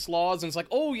race laws and it's like,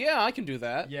 oh, yeah, I can do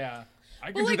that. Yeah.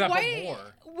 I can do that, but more.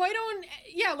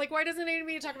 Why doesn't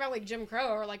anybody talk about, like, Jim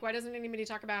Crow? Or, like, why doesn't anybody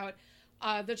talk about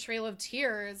the Trail of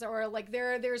Tears? Or, like,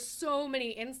 there's so many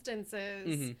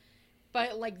instances...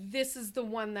 But, like, this is the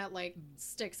one that, like,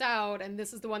 sticks out, and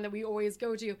this is the one that we always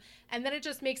go to. And then it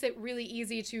just makes it really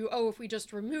easy to, if we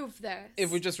just remove this. If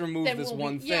we just remove this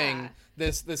one thing,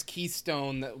 this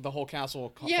keystone, that the whole castle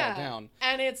will fall down.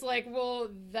 And it's like, well,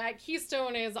 that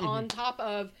keystone is on top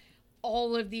of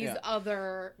all of these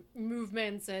other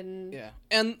movements and... Yeah.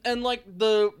 And like,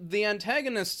 the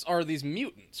antagonists are these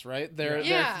mutants, right?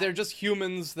 They're just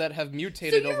humans that have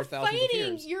mutated over thousands of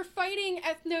years. You're fighting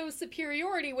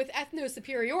ethno-superiority with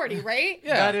ethno-superiority, right?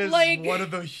 That is one of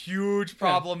the huge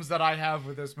problems that I have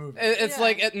with this movie. It's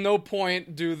like, at no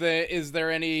point is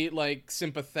there any, like,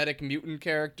 sympathetic mutant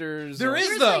characters?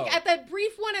 There's though. Like, at that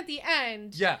brief one at the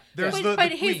end. Yeah, there's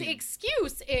but his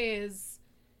excuse is...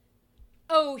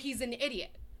 Oh, he's an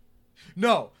idiot.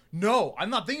 No, I'm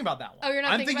not thinking about that one. Oh, you're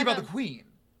not thinking about the Queen.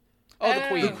 Oh, the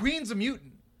Queen. The Queen's a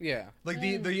mutant. Yeah. Like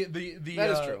the that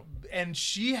is true. And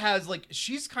she has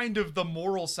she's kind of the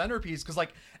moral centerpiece because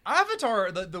like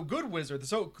Avatar, the good wizard,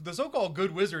 the so-called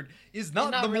good wizard is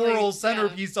not the really, moral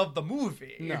centerpiece of the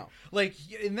movie. No. Like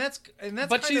and that's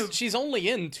but she's only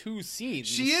in 2 scenes.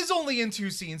 She is only in 2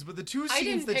 scenes, but the 2 scenes I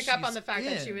didn't that pick up on the fact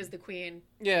in, that she was the Queen.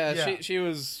 Yeah. She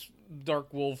was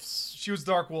Dark Wolf's... She was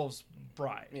Dark Wolf's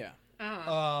bride. Yeah.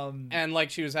 Oh. And like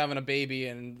she was having a baby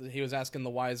and he was asking the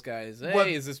wise guys,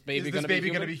 hey, is this baby going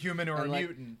to be human or a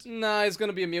mutant? Nah, it's going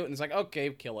to be a mutant. It's like, okay,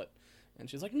 kill it. And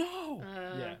she's like, no.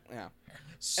 Yeah.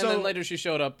 So, and then later she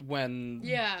showed up when...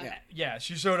 Yeah,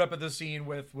 she showed up at the scene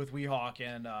with Weehawk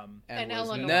and was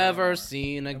Eleanor. Never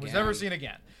seen again. Was never seen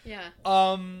again. Yeah.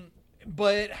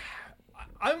 But...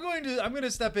 I'm going to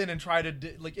step in and try to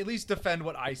at least defend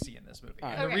what I see in this movie.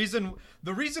 Right. And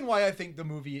the reason why I think the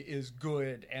movie is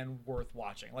good and worth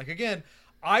watching. Like again,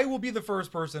 I will be the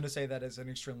first person to say that it's an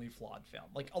extremely flawed film.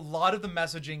 Like a lot of the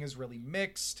messaging is really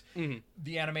mixed.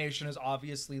 The animation is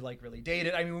obviously like really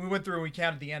dated. I mean, when we went through and we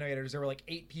counted the animators, there were like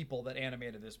 8 people that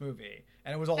animated this movie,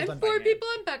 and it was all done by 4 hand. people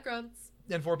on backgrounds.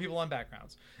 And 4 people on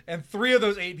backgrounds, and 3 of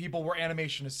those 8 people were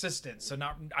animation assistants. So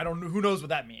I don't know, who knows what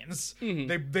that means.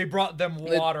 They brought them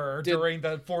water during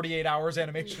the 48 hours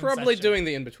animation. Probably section. Doing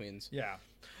the in betweens. Yeah.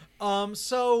 And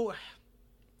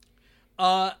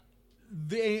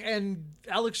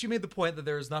Alex, you made the point that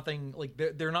there's nothing like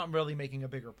they're not really making a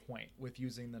bigger point with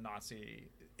using the Nazi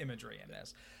imagery in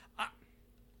this.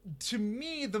 To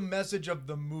me, the message of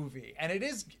the movie, and it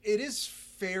is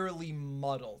fairly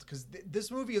muddled because this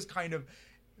movie is kind of,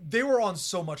 they were on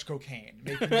so much cocaine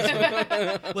making this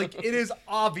movie. Like it is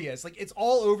obvious, like it's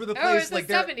all over the place. Oh, it was like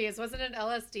the 70s, wasn't it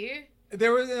LSD?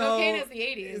 There was cocaine is the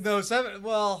 80s. No,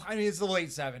 well, I mean it's the late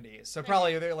 70s, so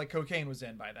probably like cocaine was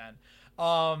in by then.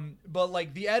 But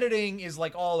like the editing is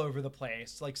like all over the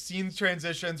place. Like scenes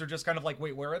transitions are just kind of like,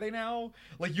 wait, where are they now?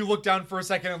 Like you look down for a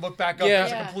second and look back up. Yeah.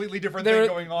 There's a completely different thing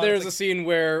going on. There's It's a scene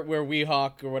where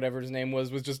Weehawk or whatever his name was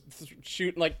just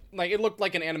shoot like it looked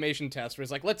like an animation test where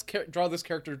it's like, let's draw this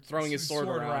character throwing his sword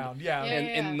around. Yeah.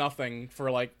 And nothing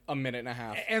for like a minute and a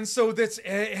half. And so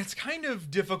it's kind of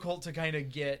difficult to kind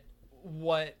of get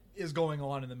what is going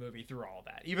on in the movie through all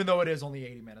that, even though it is only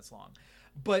 80 minutes long.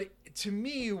 But to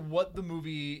me, what the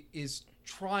movie is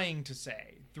trying to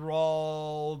say through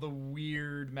all the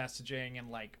weird messaging and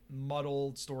like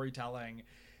muddled storytelling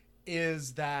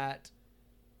is that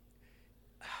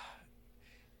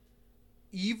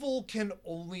evil can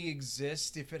only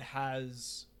exist if it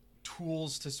has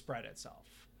tools to spread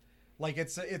itself. Like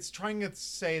it's trying to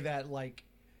say that like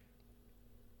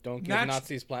don't give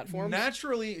Nazis platforms.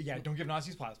 Don't give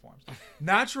Nazis platforms.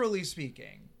 Naturally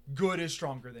speaking, good is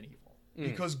stronger than evil.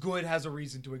 Because good has a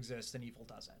reason to exist and evil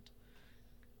doesn't,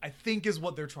 I think is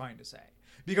what they're trying to say.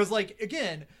 Because like,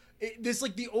 again, this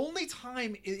like the only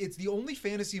time, it's the only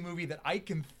fantasy movie that I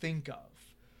can think of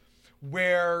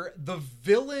where the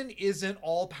villain isn't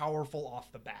all powerful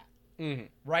off the bat.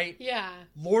 Right? Yeah.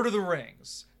 Lord of the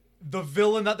Rings, the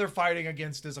villain that they're fighting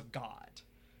against is a god.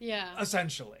 Yeah.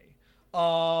 Essentially.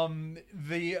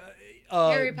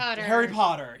 Harry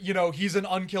Potter, you know, he's an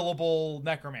unkillable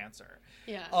necromancer.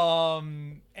 Yeah.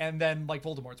 And then like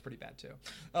Voldemort's pretty bad too.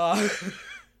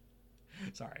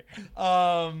 Sorry.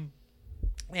 And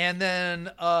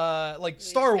then like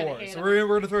Star Wars. We're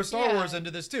gonna throw Star Wars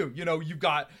into this too. You know, you've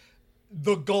got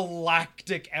the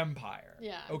Galactic Empire.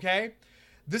 Yeah. Okay?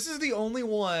 This is the only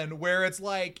one where it's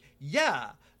like,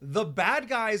 yeah, the bad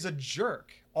guy's a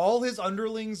jerk. All his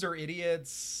underlings are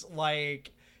idiots.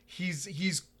 Like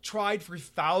he's tried for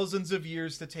thousands of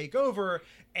years to take over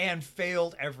and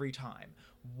failed every time.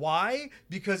 Why?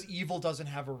 Because evil doesn't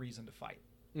have a reason to fight.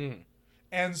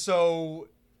 And so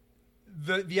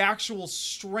the actual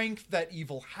strength that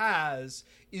evil has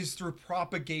is through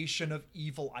propagation of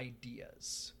evil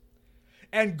ideas.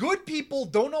 And good people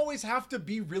don't always have to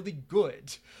be really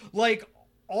good. Like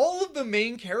all of the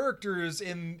main characters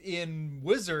in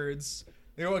Wizards,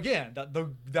 you know, again,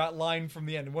 that line from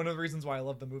the end. One of the reasons why I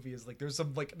love the movie is like there's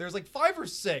 5 or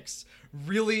 6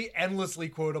 really endlessly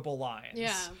quotable lines.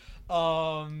 Yeah.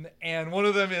 And one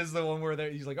of them is the one where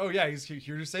he's like, oh yeah, he's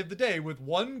here to save the day with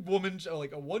one woman,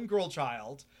 like one girl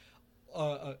child,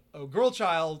 a girl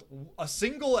child, a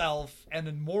single elf, and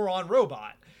a moron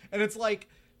robot. And it's like,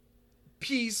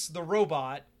 Peace, the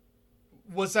robot,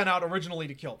 was sent out originally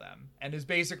to kill them and is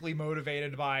basically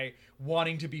motivated by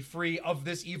wanting to be free of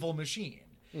this evil machine.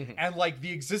 And like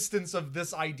the existence of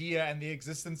this idea and the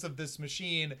existence of this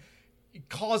machine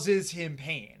causes him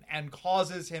pain and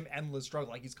causes him endless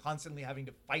struggle. Like he's constantly having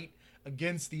to fight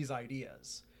against these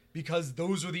ideas because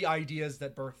those are the ideas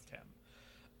that birthed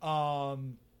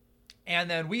him. And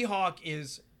then Weehawk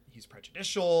he's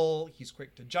prejudicial, he's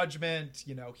quick to judgment,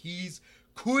 you know,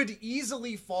 could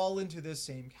easily fall into this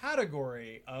same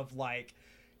category of like,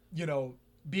 you know,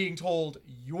 being told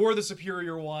you're the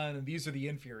superior one and these are the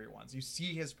inferior ones. You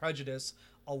see his prejudice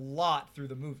a lot through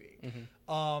the movie.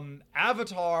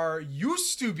 Avatar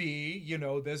used to be, you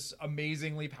know, this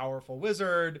amazingly powerful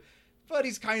wizard, but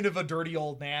he's kind of a dirty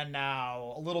old man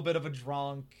now, a little bit of a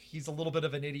drunk, he's a little bit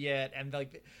of an idiot, and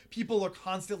like people are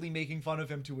constantly making fun of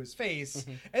him to his face.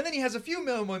 And then he has a few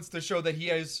moments to show that he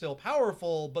is still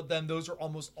powerful, but then those are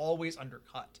almost always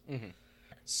undercut.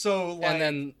 So like,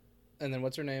 and then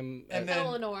what's her name? And then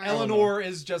Eleanor. Eleanor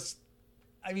is just,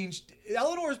 I mean,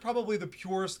 Eleanor is probably the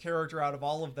purest character out of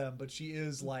all of them, but she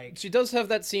is like... She does have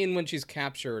that scene when she's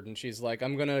captured, and she's like,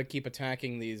 I'm gonna keep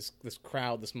attacking this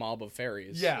crowd, this mob of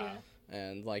fairies. Yeah.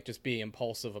 And, like, just be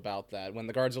impulsive about that. When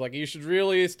the guards are like, you should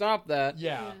really stop that.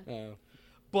 Yeah.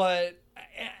 But,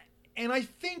 and I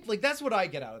think, like, that's what I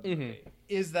get out of the movie,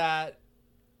 is that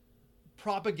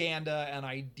propaganda and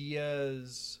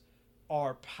ideas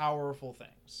are powerful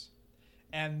things.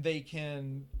 And they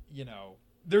can, you know...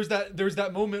 There's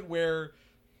that moment where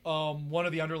one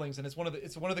of the underlings, and it's one of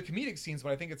the comedic scenes,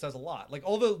 but I think it says a lot. Like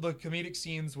all the comedic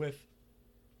scenes with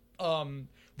the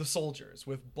soldiers,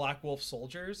 with Black Wolf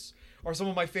soldiers, are some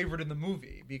of my favorite in the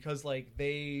movie because like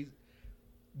they're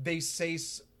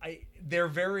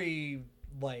very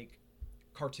like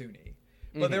cartoony,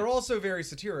 but they're also very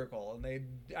satirical, and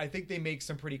I think they make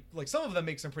some pretty, like some of them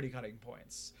make some pretty cutting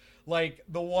points. Like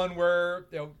the one where,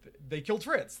 you know, they killed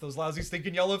Fritz, those lousy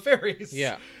stinking yellow fairies.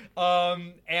 Yeah.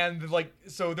 And like,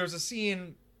 so there's a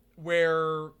scene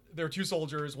where there are 2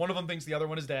 soldiers. One of them thinks the other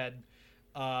one is dead.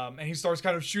 And he starts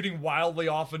kind of shooting wildly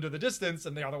off into the distance,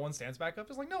 and the other one stands back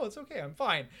up. Is like, no, it's okay, I'm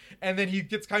fine. And then he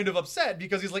gets kind of upset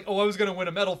because he's like, oh, I was gonna win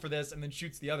a medal for this, and then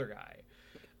shoots the other guy.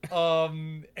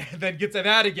 And then gets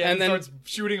mad again and starts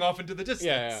shooting off into the distance.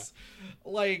 Yeah.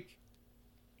 Like,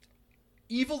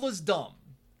 evil is dumb.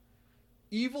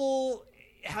 Evil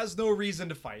has no reason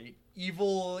to fight.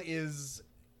 Evil is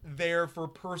there for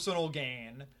personal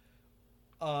gain.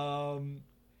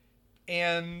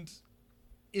 And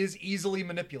is easily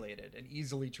manipulated and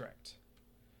easily tricked.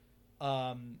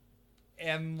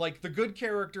 And like the good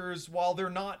characters, while they're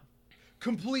not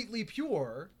completely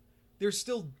pure, they're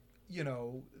still, you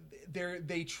know,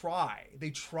 they try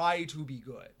to be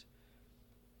good,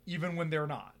 even when they're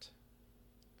not.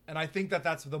 And I think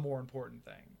that's the more important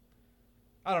thing.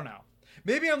 I don't know.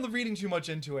 Maybe I'm reading too much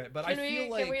into it, but I feel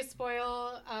like... Can we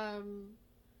spoil...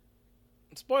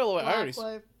 Spoil away. I already...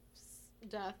 Wolf's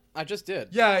death. I just did.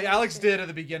 Yeah, Alex did at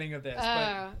the beginning of this.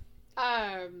 No,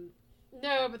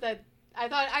 but that...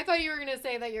 I thought you were gonna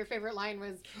say that your favorite line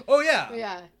was... Oh, yeah.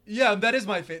 Yeah. Yeah, that is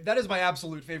my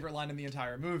absolute favorite line in the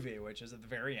entire movie, which is at the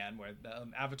very end where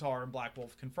Avatar and Black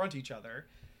Wolf confront each other.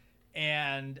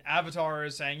 And Avatar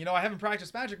is saying, you know, I haven't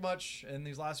practiced magic much in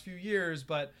these last few years,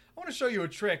 but I want to show you a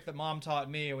trick that Mom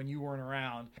taught me when you weren't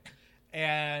around.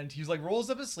 And he's like, rolls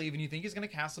up his sleeve, and you think he's going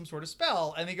to cast some sort of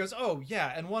spell. And he goes, oh,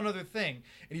 yeah, and one other thing.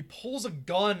 And he pulls a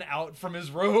gun out from his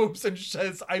robes and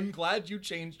says, I'm glad you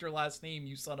changed your last name,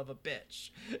 you son of a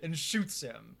bitch. And shoots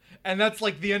him. And that's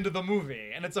like the end of the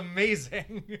movie. And it's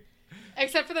amazing.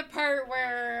 Except for the part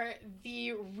where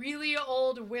the really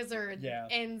old wizard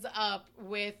ends up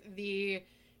with the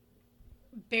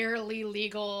barely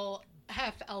legal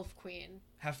half-elf queen.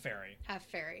 Half-fairy.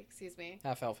 Half-fairy, excuse me.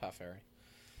 Half-elf, half-fairy.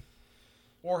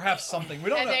 Or half something. We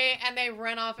don't know. And they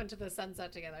run off into the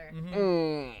sunset together.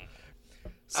 Mm-hmm.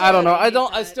 So, I don't know.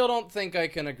 I still don't think I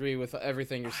can agree with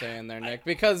everything you're saying there, Nick.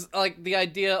 Because, like, the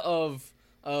idea of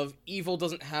evil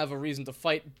doesn't have a reason to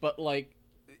fight, but, like,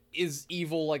 is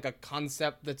evil like a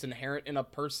concept that's inherent in a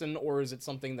person, or is it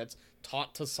something that's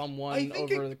taught to someone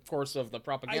over the course of the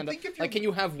propaganda? Like, can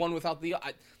you have one without the...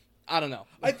 I don't know.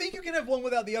 I think you can have one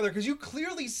without the other, because you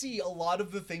clearly see a lot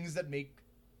of the things that make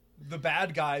the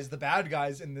bad guys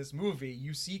in this movie,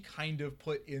 you see kind of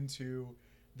put into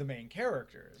the main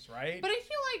characters, right? But I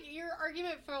feel like your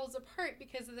argument falls apart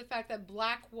because of the fact that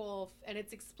Black Wolf, and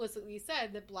it's explicitly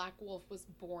said that Black Wolf was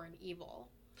born evil.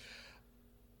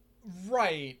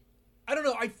 Right. I don't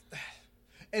know.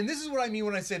 And this is what I mean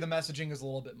when I say the messaging is a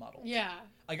little bit muddled. Yeah.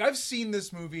 Like, I've seen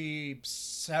this movie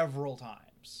several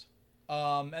times.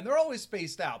 And they're always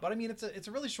spaced out. But I mean, it's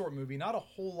a really short movie. Not a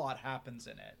whole lot happens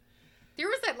in it. There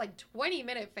was that, like,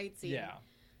 20-minute fight scene. Yeah.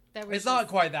 That was it's not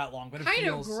quite that long, but it feels... kind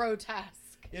of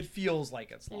grotesque. It feels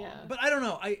like it's long. Yeah. But I don't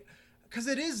know. Because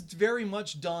it is very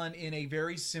much done in a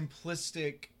very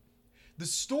simplistic... The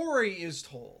story is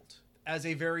told as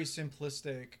a very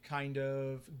simplistic kind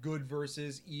of good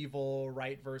versus evil,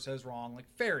 right versus wrong, like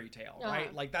fairy tale,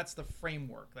 right? Like, that's the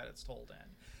framework that it's told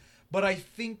in. But I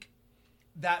think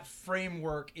that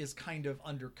framework is kind of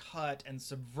undercut and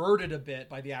subverted a bit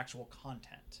by the actual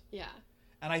content. Yeah.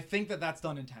 And I think that that's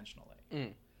done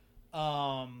intentionally.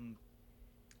 And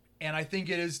I think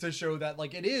it is to show that,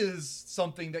 like, it is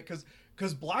something that...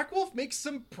 Because Black Wolf makes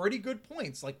some pretty good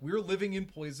points. Like, we're living in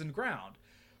poisoned ground.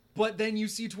 But then you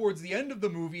see towards the end of the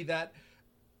movie that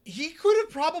he could have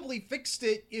probably fixed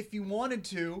it if he wanted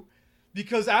to,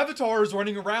 because Avatar is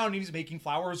running around and he's making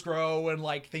flowers grow and,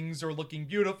 like, things are looking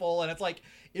beautiful. And it's like,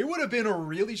 it would have been a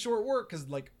really short work because,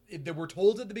 like, they were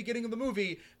told at the beginning of the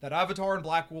movie that Avatar and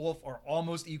Black Wolf are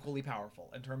almost equally powerful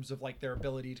in terms of, like, their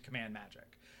ability to command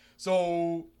magic.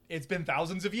 So it's been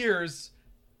thousands of years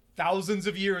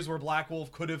where Black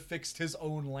Wolf could have fixed his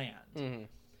own land. Mm-hmm.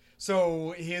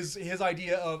 So his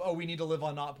idea of, oh, we need to live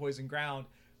on not poisoned ground,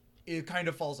 it kind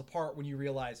of falls apart when you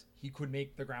realize he could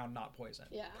make the ground not poison.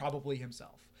 Yeah. Probably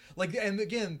himself. Like, and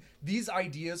again, these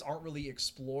ideas aren't really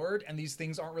explored, and these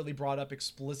things aren't really brought up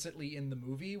explicitly in the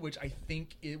movie, which I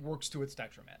think it works to its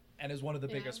detriment and is one of the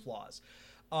biggest flaws.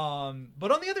 But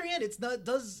on the other hand,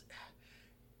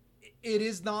 it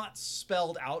is not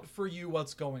spelled out for you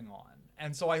what's going on.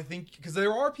 And so I think, because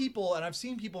there are people, and I've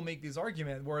seen people make these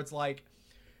arguments where it's like,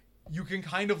 you can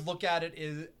kind of look at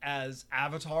it as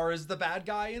Avatar is the bad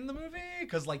guy in the movie,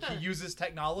 because, like, he uses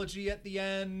technology at the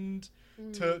end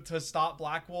to stop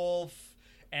Black Wolf,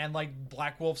 and, like,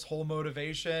 Black Wolf's whole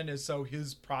motivation is so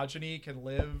his progeny can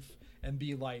live and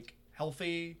be, like,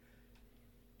 healthy.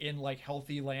 in like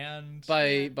healthy land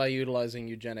by utilizing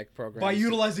eugenic programs.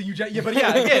 Yeah, but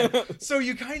yeah, again, so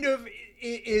you kind of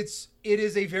it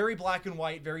is a very black and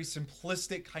white, very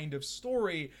simplistic kind of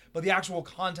story, but the actual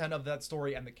content of that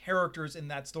story and the characters in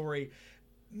that story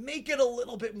make it a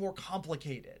little bit more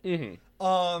complicated.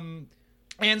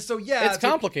 And so it's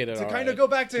complicated. To kind of go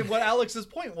back to what Alex's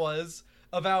point was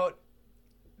about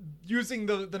using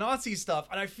the Nazi stuff,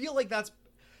 and I feel like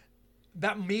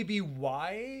that may be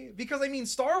why, because I mean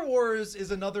Star Wars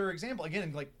is another example,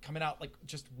 again, like coming out like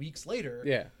just weeks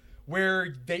later,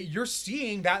 where you're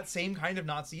seeing that same kind of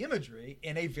Nazi imagery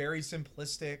in a very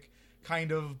simplistic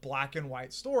kind of black and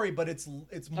white story, but it's more,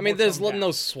 I mean, there's no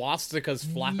swastikas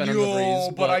flapping in the breeze,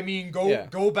 but I mean,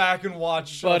 go back and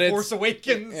watch Force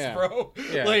Awakens, bro.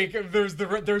 Like there's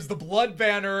the blood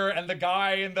banner and the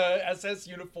guy in the SS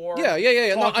uniform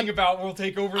talking about we'll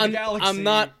take over the galaxy. I'm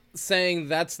not saying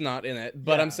that's not in it,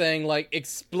 but I'm saying like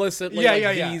explicitly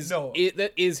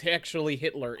that is actually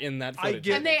Hitler in that footage.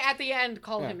 And they at the end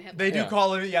call him Hitler. They do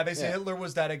call him, they say Hitler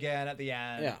was dead again at the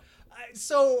end. Yeah.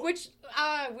 So which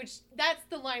that's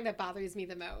the line that bothers me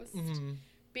the most,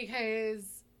 because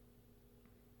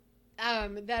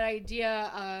that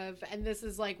idea of, and this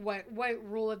is like what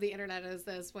rule of the internet is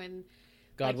this, when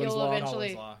Godwin's law.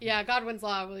 Godwin's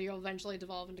law, you'll eventually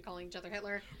devolve into calling each other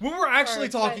Hitler. Well, we're actually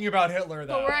talking about Hitler,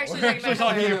 though. But we're actually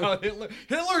talking about Hitler.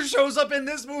 Hitler shows up in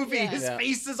this movie. Yeah. His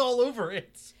face is all over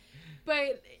it.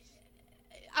 But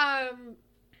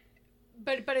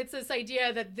it's this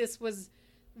idea that this was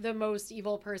the most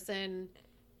evil person,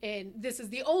 this is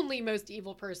the only most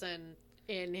evil person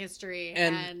in history,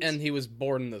 and he was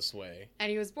born this way.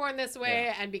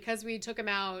 And because we took him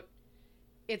out,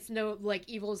 it's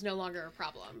evil is no longer a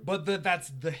problem. But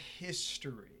that's the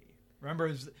history.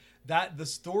 Remember that the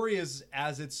story is,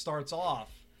 as it starts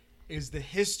off, is the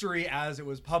history as it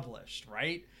was published,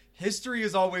 right? History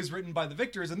is always written by the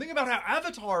victors. And think about how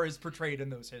Avatar is portrayed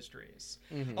in those histories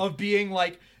of being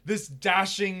like this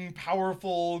dashing,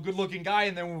 powerful, good-looking guy.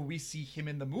 And then when we see him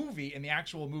in the movie, in the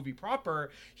actual movie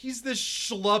proper, he's this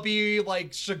schlubby,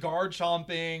 like cigar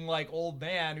chomping, like old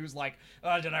man who's like,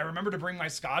 did I remember to bring my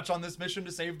scotch on this mission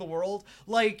to save the world?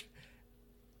 Like,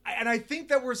 and I think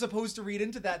that we're supposed to read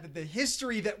into that the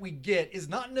history that we get is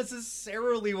not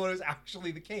necessarily what is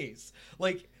actually the case.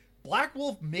 Like, Black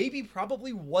Wolf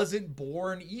probably wasn't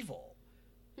born evil.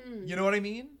 You know what I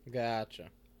mean?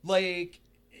 Gotcha. Like,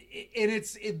 and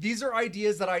these are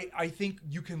ideas that I think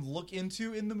you can look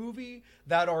into in the movie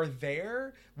that are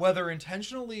there, whether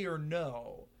intentionally or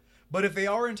no. But if they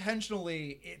are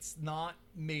intentionally, it's not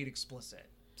made explicit.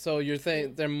 So you're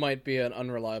saying there might be an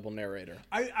unreliable narrator?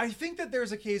 I think that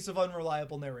there's a case of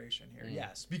unreliable narration here,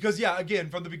 yes. Because,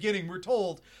 again, from the beginning, we're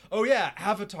told,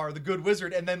 Avatar, the good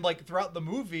wizard, and then, like, throughout the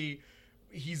movie,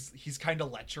 he's kind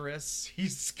of lecherous.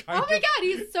 He's kind of... Oh my god,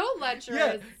 he's so lecherous.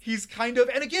 Yeah, he's kind of...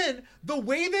 And again, the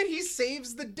way that he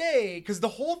saves the day, because the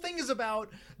whole thing is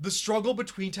about the struggle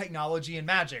between technology and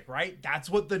magic, right? That's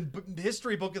what the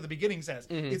history book at the beginning says.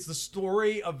 It's the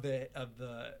story of the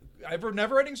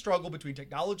never-ending struggle between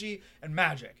technology and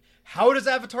magic. How does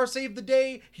Avatar save the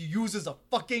day? He uses a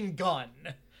fucking gun.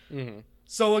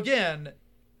 So again,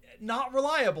 not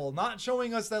reliable, not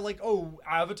showing us that, like,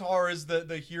 Avatar is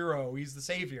the hero, he's the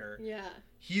savior. Yeah.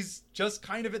 He's just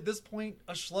kind of, at this point,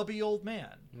 a schlubby old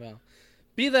man. Well,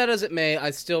 be that as it may,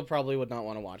 I still probably would not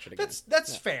want to watch it again.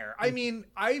 That's fair. I mean,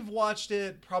 I've watched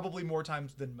it probably more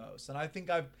times than most, and I think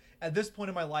at this point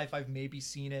in my life, I've maybe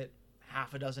seen it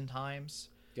half a dozen times.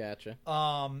 Gotcha.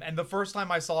 And the first time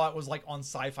I saw it was like on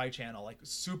Sci-Fi Channel, like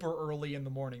super early in the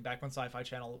morning, back when Sci-Fi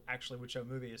Channel actually would show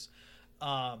movies.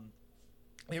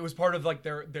 It was part of like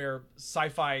their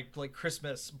sci-fi like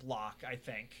Christmas block, I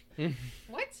think.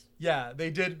 What? Yeah, they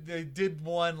did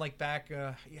one like back.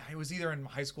 It was either in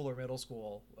high school or middle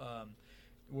school.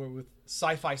 With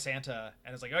Sci-Fi Santa,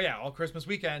 and it's like, all Christmas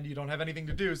weekend you don't have anything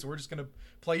to do, so we're just gonna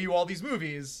play you all these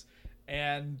movies.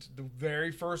 And the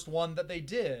very first one that they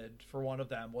did for one of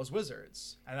them was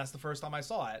Wizards, and that's the first time I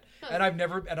saw it. And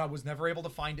I was never able to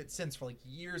find it since for like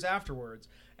years afterwards.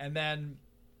 And then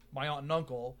my aunt and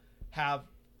uncle have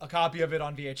a copy of it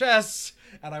on VHS,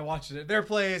 and I watched it at their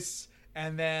place.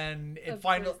 And then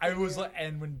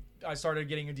when I started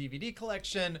getting a DVD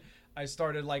collection, I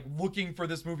started like looking for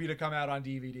this movie to come out on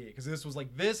DVD, because this was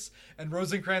like this and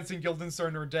Rosencrantz and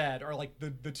Guildenstern Are Dead are like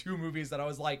the two movies that I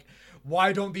was like,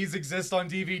 why don't these exist on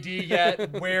DVD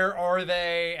yet? Where are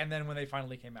they? And then when they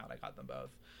finally came out, I got them both.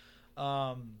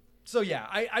 So yeah,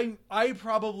 I'm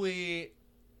probably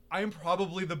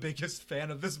the biggest fan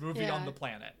of this movie on the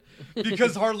planet,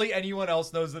 because hardly anyone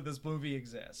else knows that this movie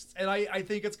exists, and I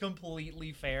think it's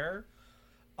completely fair.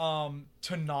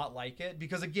 to not like it,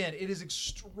 because again, it is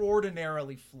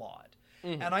extraordinarily flawed.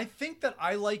 And I think that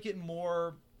I like it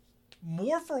more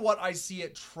for what I see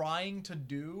it trying to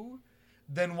do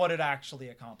than what it actually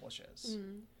accomplishes.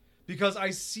 Because I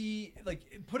see,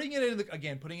 like, putting it in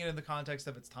the context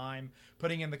of its time,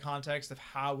 putting in the context of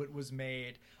how it was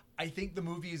made, I think the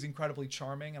movie is incredibly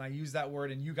charming, and I use that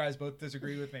word, and you guys both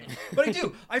disagree with me. But I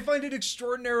do. I find it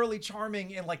extraordinarily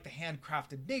charming in, like, the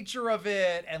handcrafted nature of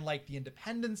it, and, like, the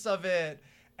independence of it,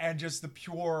 and just the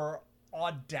pure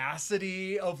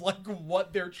audacity of, like,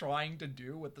 what they're trying to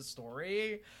do with the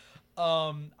story.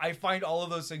 I find all of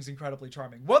those things incredibly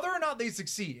charming. Whether or not they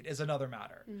succeed is another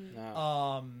matter.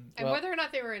 And whether or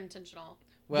not they were intentional.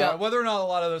 Well, yeah, whether or not a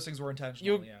lot of those things were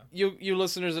intentional. You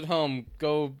listeners at home,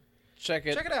 go check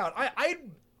it. Check it out.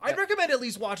 I'd recommend at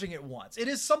least watching it once. It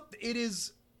is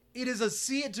a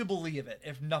see it to believe it,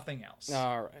 if nothing else.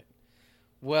 All right.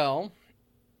 Well,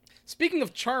 speaking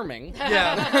of charming,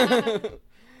 yeah.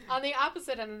 On the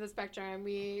opposite end of the spectrum,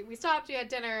 we stopped, we had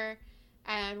dinner,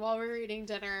 and while we were eating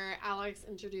dinner, Alex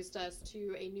introduced us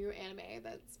to a new anime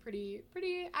that's pretty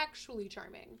actually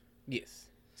charming. Yes.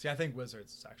 See, I think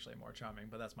Wizards is actually more charming,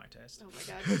 but that's my taste. Oh my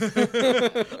god.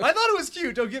 I thought it was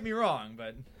cute, don't get me wrong,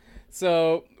 but...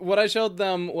 So, what I showed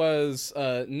them was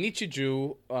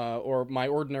Nichiju, or My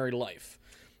Ordinary Life.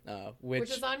 Which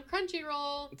is on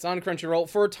Crunchyroll. It's on Crunchyroll.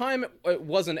 For a time, it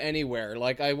wasn't anywhere.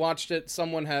 Like, I watched it,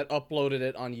 someone had uploaded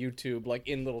it on YouTube, like,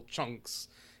 in little chunks.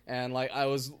 And, like, I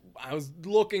was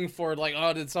looking for, like,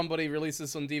 oh, did somebody release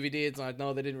this on DVD? It's like,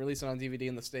 no, they didn't release it on DVD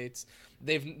in the States.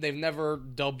 They've never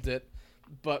dubbed it.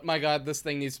 But, my God, this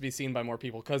thing needs to be seen by more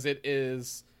people, because it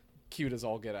is cute as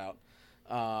all get out.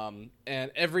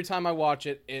 And every time I watch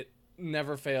it, it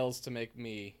never fails to make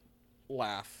me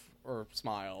laugh or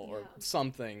smile or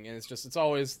something. And it's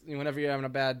always, whenever you're having a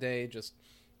bad day, just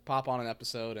pop on an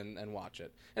episode and watch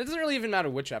it. And it doesn't really even matter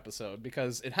which episode,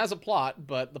 because it has a plot,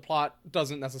 but the plot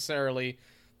doesn't necessarily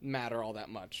matter all that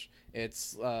much.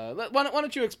 It's why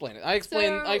don't you explain it? I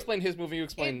explain his movie, you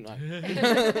explain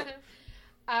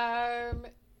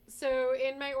So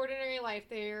in My Ordinary Life,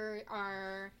 there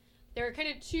are kind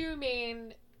of two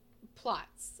main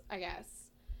plots, I guess.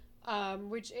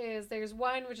 Which is, there's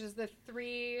one, which is there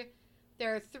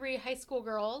are three high school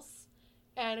girls,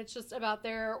 and it's just about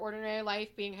their ordinary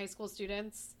life being high school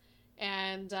students,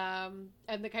 and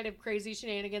the kind of crazy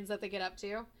shenanigans that they get up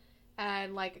to,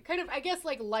 and like kind of, I guess,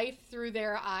 like life through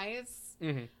their eyes,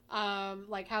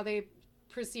 like how they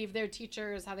perceive their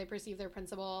teachers, how they perceive their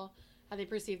principal, how they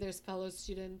perceive their fellow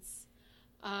students,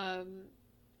 and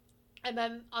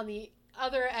then on the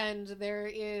other end there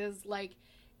is like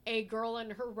a girl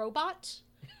and her robot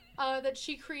that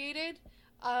she created,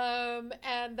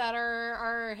 and that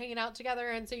are hanging out together.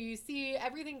 And so you see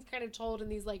everything's kind of told in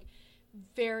these like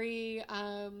very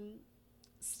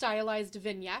stylized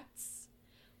vignettes,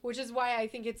 which is why I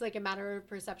think it's like a matter of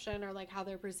perception, or like how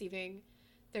they're perceiving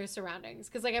their surroundings.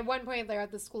 Because like at one point they're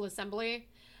at the school assembly,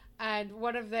 and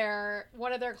one of their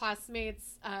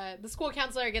classmates, the school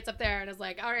counselor, gets up there and is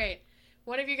like, all right,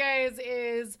 one of you guys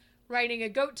is riding a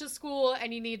goat to school,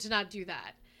 and you need to not do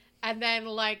that. And then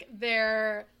like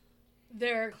their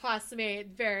classmate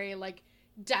very like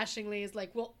dashingly is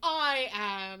like, well, I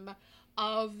am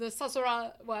of the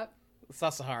Sasahara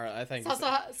I think.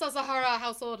 Sasahara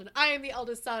household, and I am the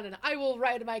eldest son, and I will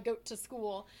ride my goat to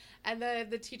school. And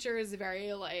the teacher is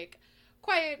very like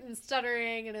quiet and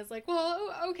stuttering, and is like,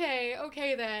 well, okay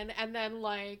then. And then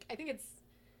like, I think it's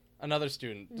another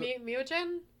student.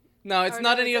 Mio-chan? No, it's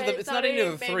not any of the. It's not any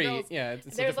of the three. Girls. Yeah,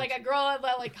 it's there's like a girl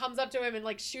that like comes up to him and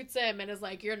like shoots him and is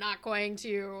like, "You're not going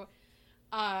to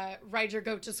ride your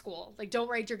goat to school. Like, don't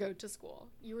ride your goat to school.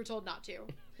 You were told not to."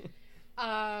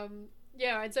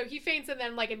 Yeah, and so he faints and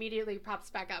then like immediately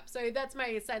pops back up. So that's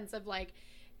my sense of like,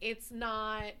 it's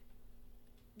not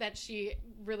that she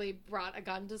really brought a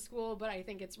gun to school, but I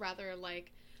think it's rather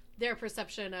like their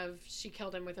perception of she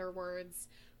killed him with her words,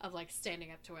 of like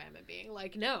standing up to him and being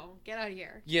like, no, get out of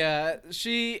here. Yeah,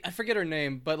 I forget her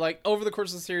name, but like over the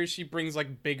course of the series, she brings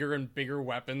like bigger and bigger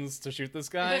weapons to shoot this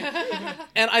guy.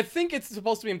 And I think it's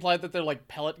supposed to be implied that they're like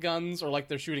pellet guns, or like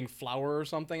they're shooting flour or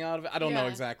something out of it. I don't know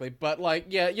exactly, but like,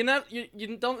 yeah,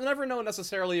 you don't never know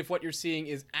necessarily if what you're seeing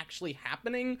is actually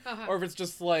happening, or if it's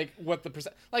just like what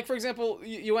the like, for example,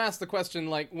 you asked the question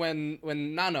like when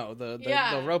Nano,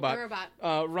 the robot,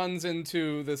 runs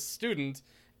into this student.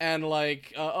 And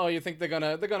like, oh, you think they're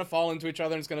gonna fall into each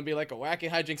other, and it's gonna be like a wacky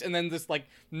hijinks, and then this like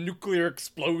nuclear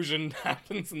explosion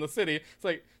happens in the city. It's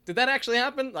like, did that actually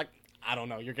happen? Like, I don't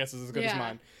know. Your guess is as good as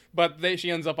mine. But she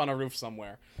ends up on a roof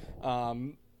somewhere.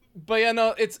 But yeah,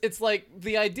 no, it's like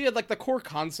the idea, like the core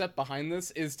concept behind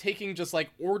this is taking just like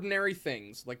ordinary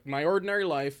things, like my ordinary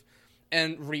life,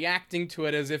 and reacting to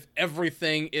it as if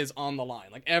everything is on the line.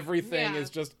 Like everything is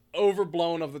just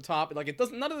overblown of the top. Like it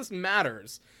doesn't. None of this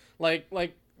matters. Like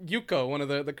Yuko, one of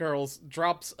the girls,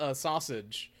 drops a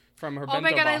sausage from her bento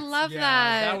my god, box. I love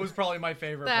that. That was probably my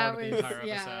favorite part of the entire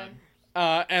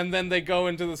episode. And then they go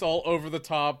into this all over the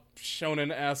top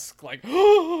shonen-esque, like,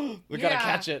 we gotta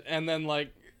catch it, and then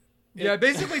like. Yeah, it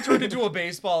basically turned into a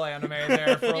baseball anime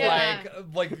there for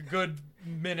like a good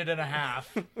minute and a half.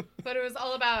 But it was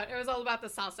all about the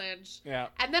sausage. Yeah.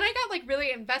 And then I got like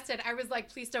really invested. I was like,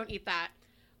 please don't eat that.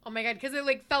 Oh my god, because it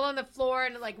like fell on the floor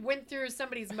and it like went through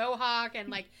somebody's mohawk and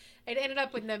like it ended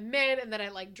up with the mitt and then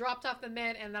it like dropped off the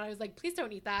mitt and then I was like, please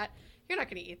don't eat that. You're not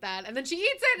gonna eat that. And then she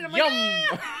eats it and I'm like,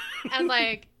 ah! And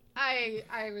like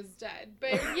I was dead.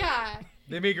 But yeah.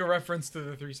 They make a reference to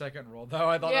the 3-second rule, though.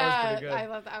 I thought that was pretty good. I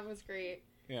thought that was great.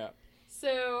 Yeah.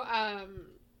 So,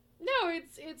 no,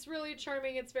 it's really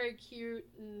charming. It's very cute,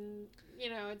 and you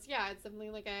know, it's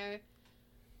definitely like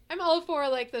I'm all for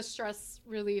like the stress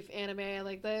relief anime,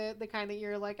 like the kind that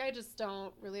you're like, I just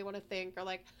don't really want to think, or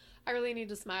like I really need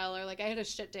to smile, or like I had a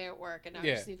shit day at work and I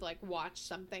just need to like watch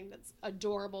something that's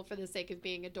adorable for the sake of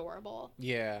being adorable.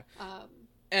 Yeah.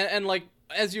 And like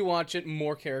as you watch it,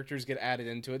 more characters get added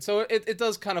into it, so it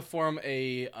does kind of form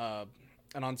an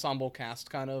ensemble cast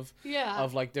kind of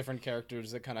of like different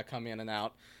characters that kind of come in and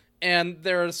out. And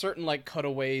there are certain like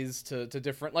cutaways to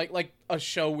different like a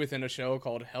show within a show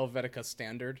called Helvetica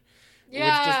Standard.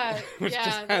 Yeah, which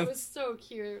just has, that was so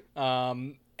cute.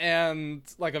 And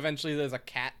like eventually there's a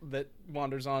cat that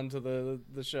wanders onto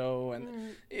the show,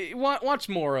 and watch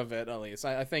more of it at least.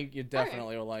 I think you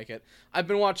definitely will like it. I've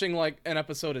been watching like an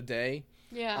episode a day.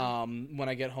 Yeah. When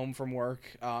I get home from work,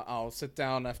 I'll sit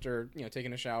down after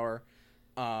taking a shower,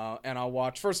 and I'll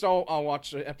watch. First, I'll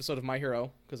watch an episode of My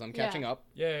Hero because I'm catching up.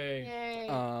 Yay!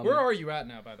 Where are you at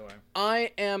now, by the way?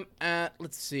 I am at.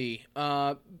 Let's see.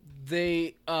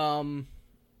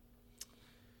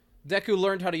 Deku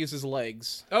learned how to use his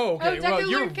legs. Oh, okay. Oh, well, Deku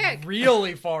you're learned kick.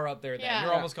 really far up there then. Yeah.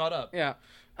 You're almost caught up. Yeah.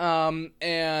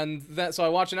 And that, so I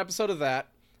watch an episode of that.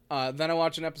 Then I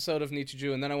watch an episode of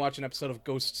Nichijou, and then I watch an episode of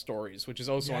Ghost Stories, which is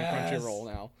also on Crunchyroll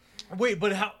now. Wait,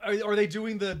 but how are they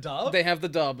doing the dub? They have the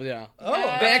dub, yeah. Oh,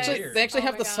 They actually Oh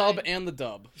have my the sub God. and the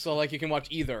dub, so like you can watch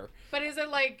either. But is it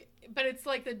like? But it's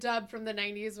like the dub from the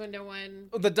 90s when no one.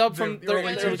 The dub from the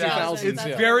early 2000s. It's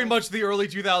yeah. very much the early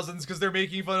 2000s because they're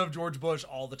making fun of George Bush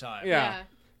all the time. Yeah.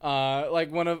 Like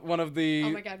one of the. Oh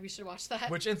my god, we should watch that.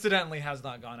 Which incidentally has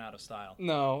not gone out of style.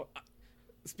 No.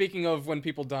 Speaking of when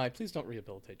people die, please don't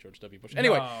rehabilitate George W. Bush.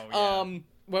 Anyway,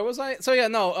 where was I? So yeah,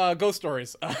 no, Ghost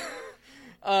Stories.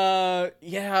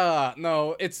 Yeah,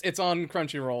 no, it's on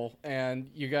Crunchyroll, and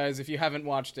you guys, if you haven't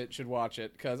watched it, should watch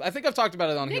it, because I think I've talked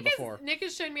about it on here before. Nick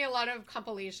has shown me a lot of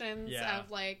compilations of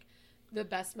like the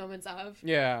best moments of.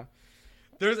 Yeah.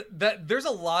 There's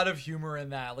a lot of humor in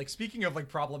that. Like, speaking of like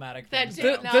problematic things,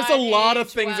 there's a lot of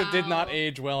things that did not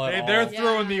age well at all. They're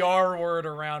throwing the R word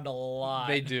around a lot.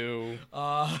 They do.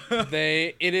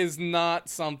 It is not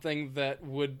something that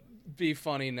would be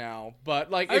funny now, but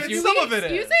like if you some of it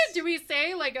is. Do we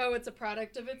say like, oh, it's a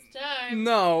product of its time?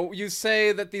 No, you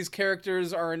say that these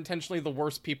characters are intentionally the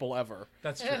worst people ever.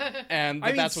 That's true. And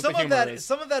that's what the humor is.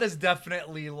 Some of that is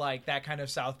definitely like that kind of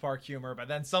South Park humor, but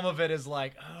then some of it is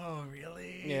like, oh,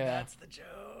 really? Yeah. That's the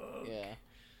joke. Yeah.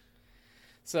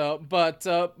 So, but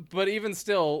even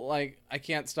still, like, I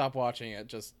can't stop watching it.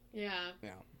 Just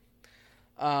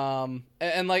and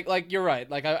like you're right.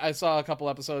 Like I saw a couple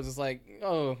episodes. It's like,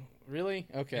 oh, really?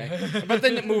 Okay. But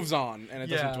then it moves on and it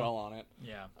doesn't dwell on it.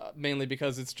 Yeah. Mainly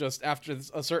because it's just after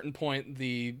a certain point,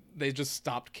 they just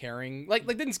stopped caring. Like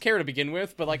they didn't care to begin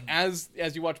with, but like as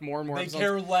you watch more and more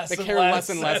episodes, they care less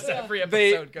and less as every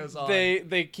episode goes on.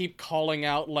 They keep calling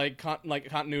out like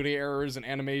continuity errors and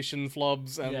animation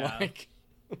flubs and like.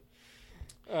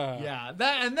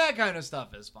 That kind of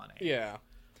stuff is funny. Yeah.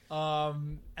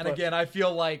 Again, I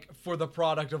feel like for the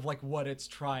product of like what it's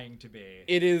trying to be,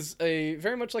 it is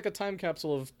very much like a time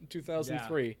capsule of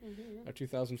 2003 or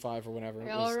 2005 or whenever. We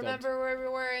all remember where we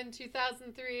were in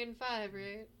 2003 and 5,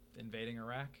 right? Invading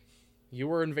Iraq. You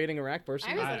were invading Iraq,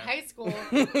 person. I was in high school.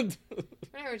 I don't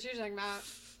know what you're talking about.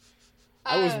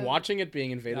 I was watching it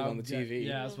being invaded on the TV.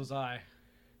 Yeah, as was I.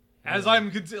 As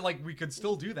I'm like, we could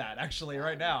still do that actually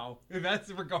right now. In that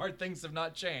regard, things have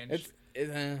not changed.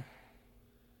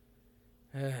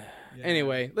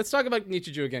 Anyway, let's talk about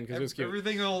Nichijou again because it was cute.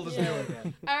 Everything old is new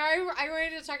again. I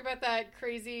wanted to talk about that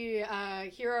crazy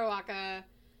Hiroaka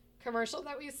commercial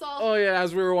that we saw. Oh yeah,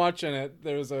 as we were watching it,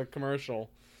 there was a commercial.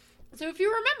 So if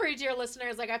you remember, dear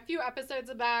listeners, like a few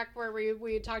episodes back where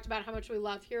we talked about how much we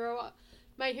love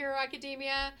My Hero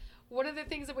Academia, one of the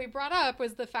things that we brought up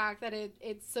was the fact that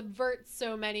it subverts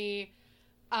so many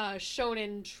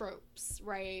shonen tropes,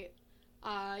 right?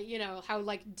 You know, how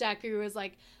like Deku is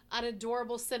like an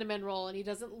adorable cinnamon roll and he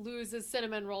doesn't lose his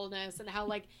cinnamon rollness, and how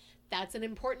like that's an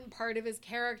important part of his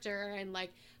character, and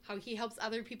like how he helps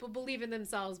other people believe in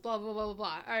themselves, blah, blah, blah, blah,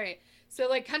 blah. All right. So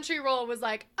like Crunchyroll was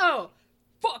like, oh,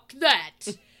 fuck that.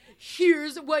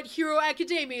 Here's what Hero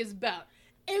Academia is about.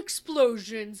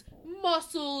 Explosions,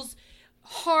 muscles,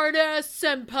 hard-ass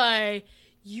senpai.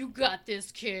 You got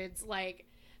this, kids. Like,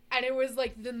 and it was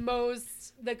like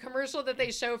the commercial that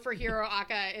they show for Hero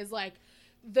Aka is like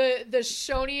the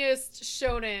shoniest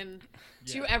shonen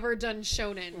to ever done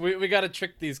shonen. We gotta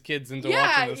trick these kids into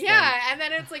watching this thing. And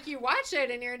then it's like you watch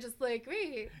it and you're just like,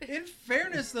 wait. In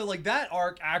fairness, though, like that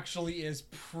arc actually is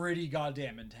pretty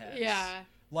goddamn intense. Yeah.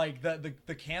 Like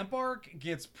the camp arc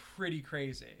gets pretty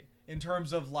crazy in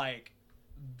terms of like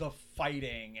the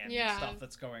fighting and stuff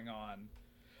that's going on.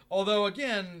 Although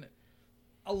again,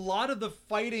 a lot of the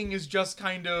fighting is just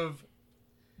kind of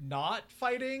not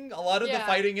fighting. A lot of the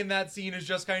fighting in that scene is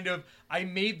just kind of, I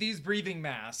made these breathing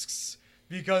masks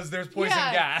because there's poison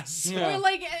gas. Yeah. Or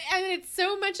like, and it's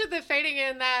so much of the fighting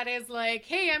in that is like,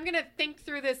 hey, I'm gonna think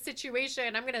through this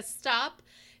situation. I'm gonna stop,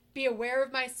 be aware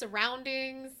of my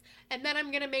surroundings, and then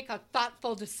I'm gonna make a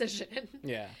thoughtful decision.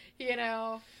 Yeah. You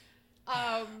know.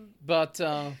 But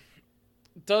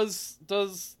does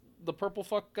the purple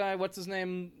fuck guy, what's his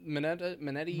name? Mineta.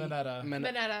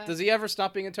 Mineta. Does he ever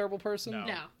stop being a terrible person?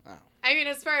 No. Oh. I mean,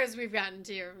 as far as we've gotten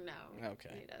to, no.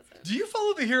 Okay. He doesn't. Do you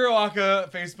follow the Hero Aka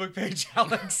Facebook page,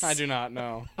 Alex? I do not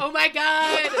know. Oh my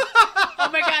god! Oh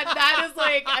my god! That is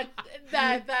like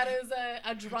that is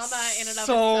a drama in and of itself.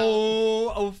 So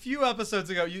a few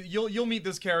episodes ago, you'll meet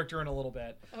this character in a little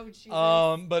bit. Oh Jesus.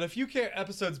 But a few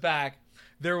episodes back,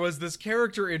 there was this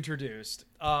character introduced,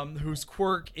 whose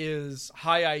quirk is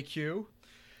high IQ.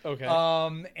 Okay.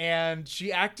 And she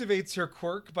activates her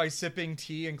quirk by sipping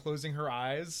tea and closing her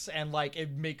eyes, and like it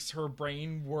makes her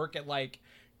brain work at like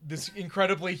this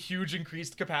incredibly huge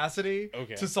increased capacity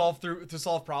to solve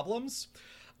problems.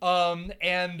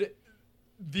 And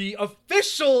the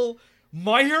official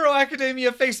My Hero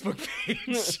Academia Facebook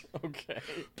page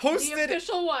posted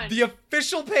the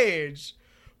official page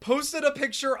posted a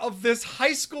picture of this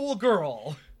high school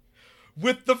girl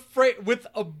with with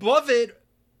above it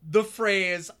the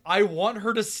phrase, "I want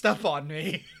her to step on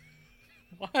me."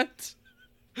 What?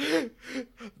 The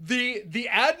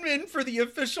admin for the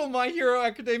official My Hero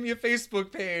Academia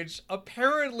Facebook page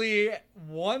apparently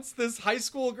wants this high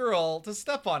school girl to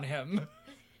step on him.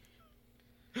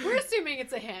 We're assuming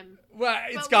it's a him. Well,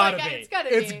 it's gotta be. It's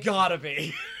gotta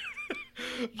be.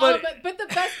 But the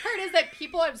best part is that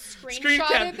people have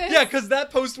screenshotted this. Yeah, because that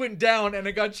post went down and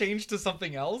it got changed to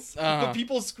something else. But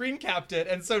people screen capped it,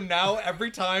 and so now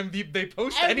every time they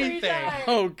post anything,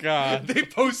 oh god, they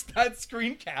post that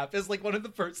screen cap as like one of the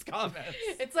first comments.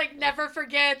 It's like never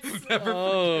forgets.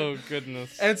 Oh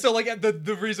goodness. And so like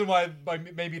the reason why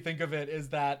made me think of it is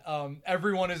that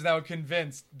everyone is now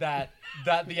convinced that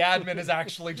the admin is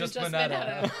actually just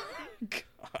Mineta.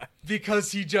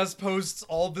 Because he just posts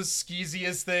all the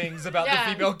skeeziest things about the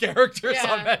female characters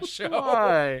on that show.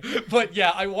 Why? But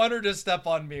yeah, I want her to step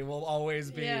on me will always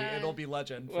be, it'll be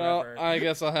legend forever. Well, I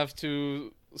guess I'll have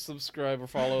to subscribe or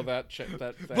follow that thing.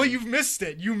 But you've missed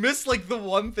it. You missed like the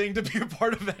one thing to be a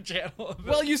part of that channel.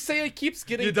 Well, you say it keeps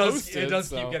getting posted. It does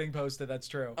keep getting posted, that's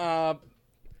true.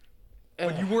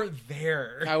 But you weren't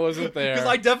there. I wasn't there. Because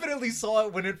I definitely saw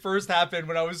it when it first happened,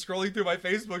 when I was scrolling through my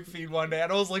Facebook feed one day,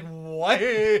 and I was like, what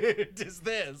is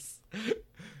this?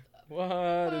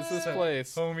 What is this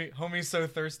place? Homie's so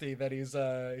thirsty that he's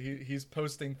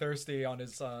posting thirsty on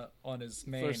his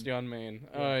main. Thirsty on main.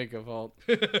 Yeah. Ay, Gavalt.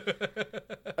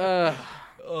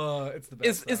 It's the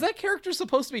best. Is that character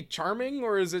supposed to be charming,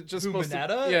 or is it just supposed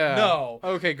Mineta? to? Yeah. No.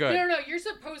 Okay, good. No, you're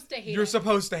supposed to hate him. You're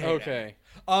supposed to hate him. Okay.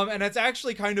 And it's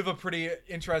actually kind of a pretty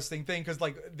interesting thing, because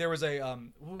like there was a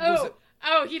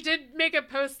Oh, he did make a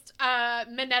post.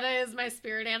 Mineta is my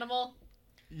spirit animal.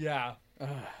 Yeah.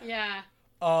 Yeah.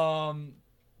 But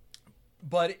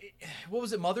what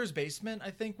was it? Mother's Basement,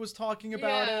 I think, was talking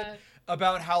about it.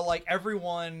 About how like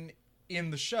everyone in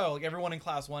the show, like everyone in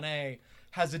Class 1A,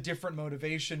 has a different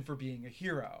motivation for being a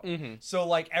hero. Mm-hmm. So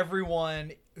like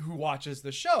everyone who watches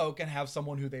the show can have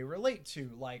someone who they relate to.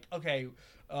 Like, okay,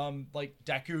 like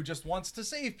Deku just wants to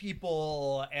save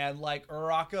people, and like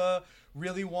Uraraka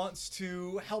really wants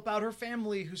to help out her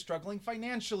family who's struggling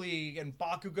financially, and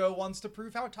Bakugo wants to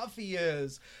prove how tough he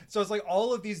is. So it's like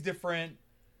all of these different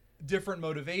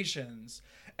motivations.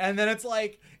 And then it's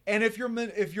like, and if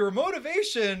your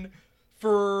motivation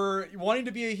for wanting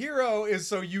to be a hero is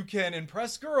so you can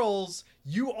impress girls,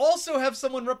 you also have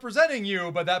someone representing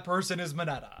you, but that person is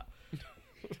Mineta.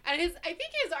 And I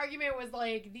think his argument was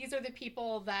like, these are the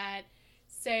people that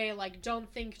say like, don't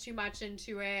think too much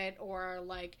into it, or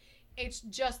like, it's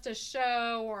just a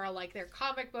show, or like they're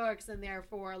comic books and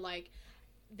therefore like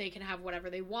they can have whatever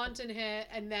they want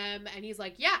in them. And he's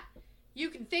like, yeah, you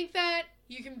can think that,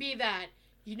 you can be that.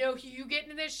 You know who you get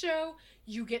in this show?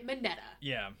 You get Mineta.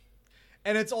 Yeah.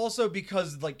 And it's also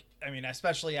because, like, I mean,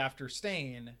 especially after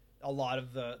Stain, a lot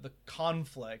of the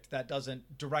conflict that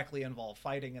doesn't directly involve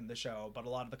fighting in the show, but a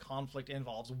lot of the conflict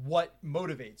involves what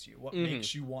motivates you, what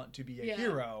makes you want to be a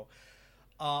hero.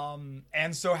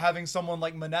 And so having someone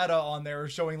like Mineta on there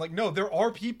showing like, no, there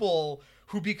are people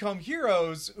who become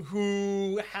heroes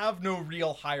who have no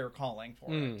real higher calling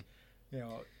for it. You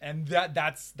know, and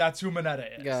that's who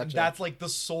Mineta is. Gotcha. And that's like the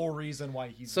sole reason why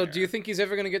he's So there. do you think he's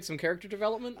ever going to get some character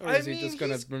development, or is he just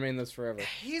going to remain this forever?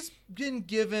 He's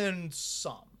been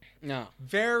some. No.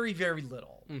 Very, very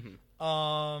little.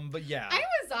 But yeah.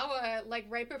 Aizawa, like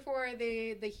right before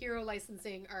the hero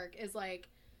licensing arc, is like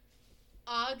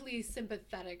oddly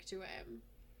sympathetic to him.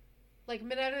 Like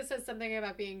Mineta says something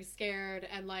about being scared,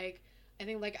 and like I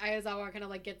think like Aizawa kind of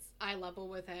like gets eye level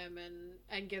with him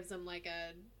and gives him like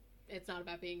a, it's not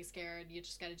about being scared, you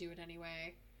just got to do it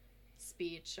anyway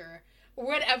speech, or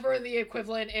whatever the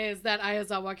equivalent is that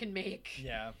Aizawa can make.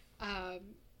 Yeah. And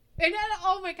then,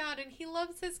 oh my god, and he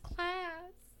loves his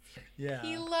class. Yeah.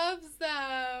 He loves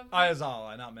them.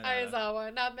 Aizawa, not Mineta.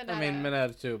 Aizawa, not Mineta. I mean,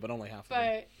 Mineta too, but only half of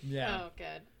it. But, Yeah. oh,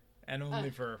 good. And only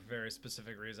for a very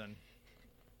specific reason.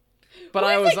 But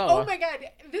well, Aizawa. like, oh my god,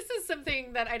 this is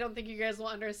something that I don't think you guys will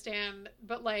understand,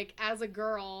 but like, as a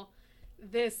girl,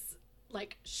 this,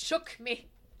 like, shook me,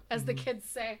 as the kids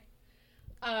say.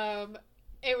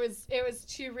 It was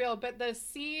too real, but the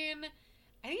scene,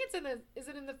 I think it's is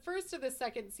it in the first or the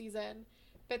second season?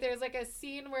 But there's like a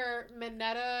scene where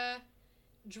Mineta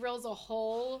drills a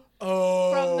hole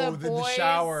from the boys'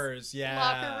 showers,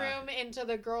 locker room into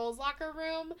the girls' locker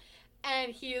room,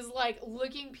 and he is like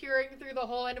peering through the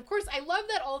hole. And of course, I love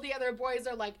that all the other boys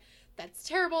are like, "That's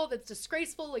terrible. That's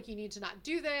disgraceful. Like, you need to not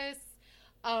do this.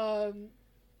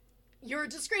 You're a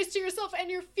disgrace to yourself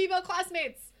and your female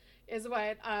classmates." Is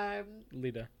what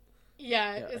Lita.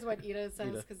 Yeah, is what Ida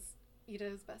says, because Ida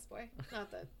is best boy. Not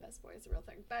that best boy is a real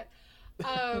thing, but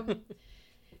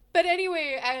but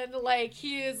anyway, and like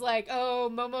he is like, oh,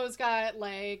 Momo's got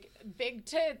like big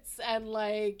tits, and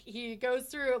like he goes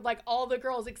through like all the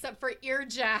girls except for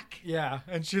Earjack. Yeah,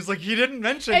 and she's like, he didn't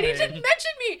mention And me. he didn't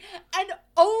mention me. And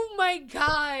oh my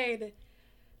god,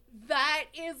 that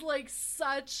is like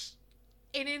such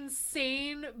an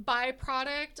insane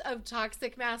byproduct of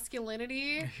toxic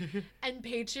masculinity and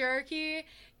patriarchy.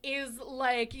 Is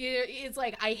like, it's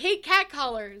like, I hate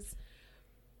catcallers.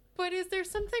 But is there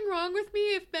something wrong with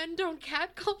me if men don't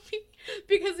catcall me?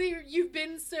 Because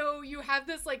you have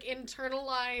this like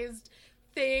internalized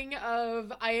thing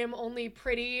of, I am only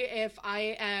pretty if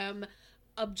I am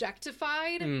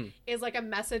objectified, is like a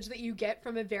message that you get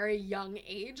from a very young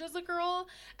age as a girl.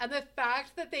 And the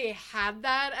fact that they had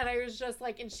that, and I was just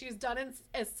like, and she's done in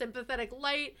a sympathetic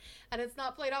light, and it's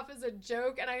not played off as a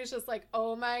joke, and I was just like,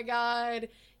 oh my god,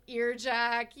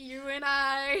 Earjack, you and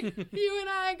I,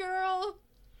 girl.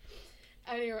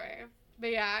 Anyway,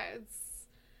 but yeah,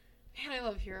 man, I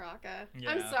love Hiraka.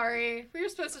 Yeah. I'm sorry, we were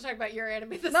supposed to talk about your anime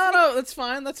this week. No, that's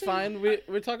fine. That's fine.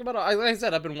 We're talking about. Like I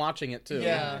said, I've been watching it too.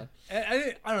 Yeah.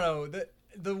 I don't know.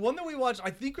 The one that we watched,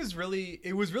 I think was really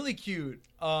cute.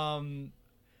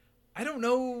 I don't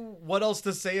know what else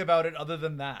to say about it other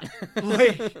than that.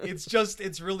 Like,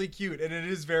 it's really cute, and it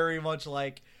is very much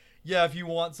like, yeah, if you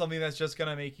want something that's just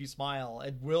gonna make you smile,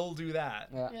 it will do that.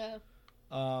 Yeah.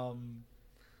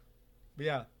 But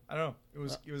yeah, I don't know.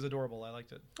 It was adorable. I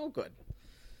liked it. Oh, good.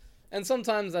 And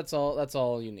sometimes that's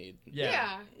all you need.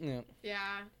 Yeah.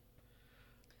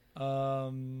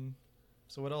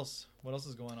 So what else? What else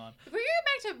is going on? If we go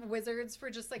back to Wizards for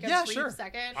just like a brief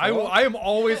second. I am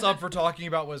always up for talking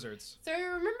about Wizards. So I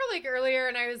remember like earlier,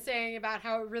 and I was saying about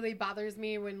how it really bothers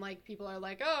me when like people are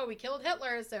like, "Oh, we killed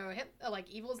Hitler, so like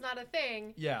evil's not a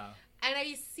thing." Yeah. And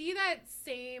I see that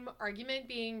same argument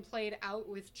being played out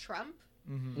with Trump.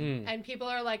 Mm-hmm. And people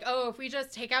are like, "Oh, if we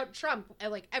just take out Trump,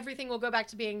 like everything will go back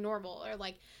to being normal, or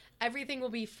like everything will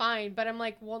be fine." But I'm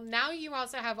like, well, now you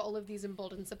also have all of these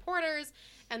emboldened supporters,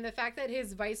 and the fact that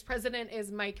his vice president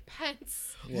is Mike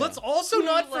Pence. Yeah. Let's also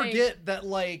not forget that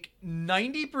like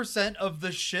 90% of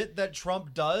the shit that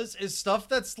Trump does is stuff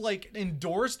that's like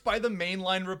endorsed by the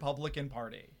mainline Republican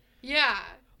Party. Yeah.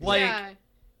 Like, yeah.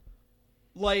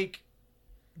 like,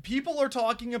 people are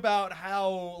talking about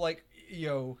how, like,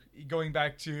 going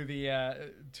back to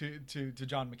the to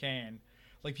John McCain,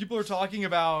 like, people are talking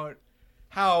about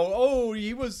how,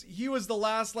 he was the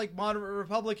last, like, moderate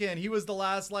Republican. He was the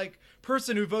last, like,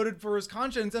 person who voted for his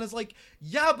conscience. And it's like,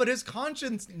 yeah, but his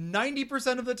conscience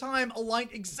 90% of the time aligned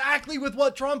exactly with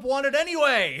what Trump wanted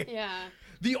anyway. Yeah.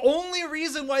 The only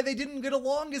reason why they didn't get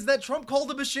along is that Trump called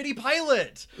him a shitty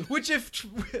pilot. Which, if,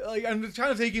 like, I'm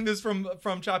kind of taking this from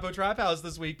Chapo Trap House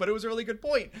this week, but it was a really good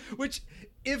point. Which,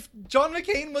 if John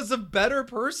McCain was a better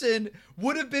person,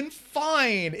 would have been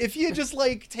fine. If he had just,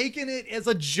 like, taken it as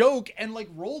a joke and, like,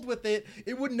 rolled with it,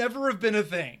 it would never have been a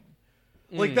thing.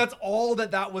 Like, that's all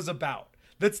that was about.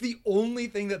 That's the only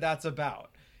thing that's about.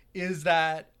 Is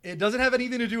that it doesn't have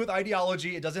anything to do with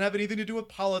ideology. It doesn't have anything to do with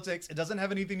politics. It doesn't have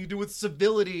anything to do with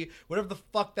civility, whatever the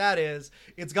fuck that is.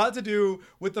 It's got to do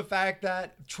with the fact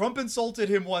that Trump insulted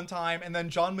him one time and then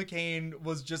John McCain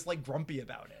was just, like, grumpy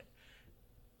about it.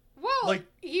 Well, like,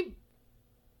 he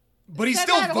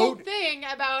still that whole thing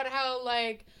about how,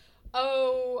 like,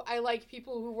 I like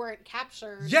people who weren't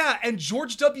captured. Yeah, and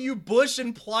George W. Bush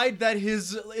implied that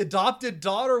his adopted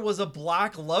daughter was a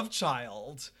black love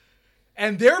child.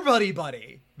 And they're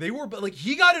buddy. They were, like,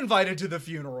 he got invited to the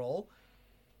funeral.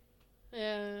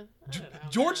 Yeah.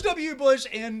 George W. Bush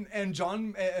and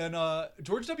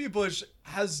George W. Bush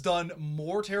has done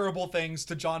more terrible things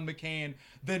to John McCain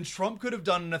than Trump could have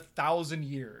done in 1,000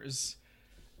 years.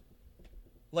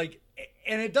 Like,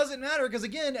 and it doesn't matter because,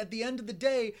 again, at the end of the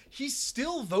day, he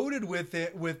still voted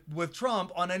with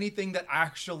Trump on anything that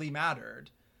actually mattered.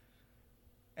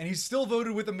 And he still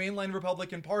voted with the mainline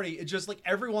Republican Party. It just, like,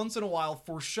 every once in a while,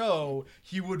 for show,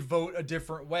 he would vote a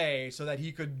different way so that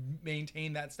he could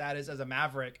maintain that status as a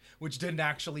maverick, which didn't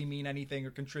actually mean anything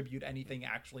or contribute anything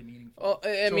actually meaningful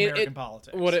to American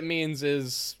politics. What it means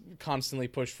is constantly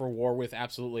push for war with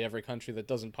absolutely every country that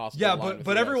doesn't possibly. Yeah,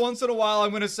 but every once in a while,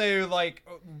 I'm going to say, like,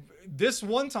 this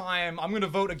one time, I'm going to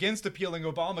vote against appealing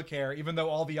Obamacare, even though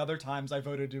all the other times I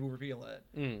voted to repeal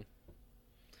it.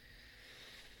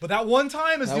 But that one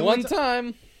time is the one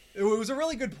time. It was a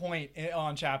really good point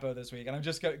on Chapo this week, and I'm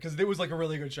just because it was, like, a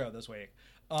really good show this week.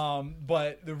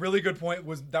 But the really good point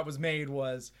was made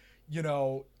was,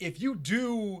 if you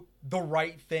do the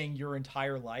right thing your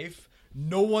entire life,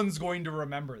 no one's going to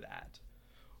remember that.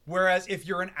 Whereas if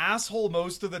you're an asshole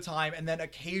most of the time and then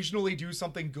occasionally do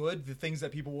something good, the things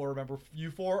that people will remember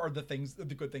you for are the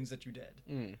good things that you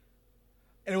did.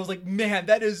 And it was like, man,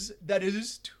 that is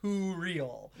too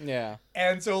real. Yeah.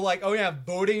 And so, like,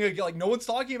 voting, like, no one's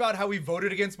talking about how we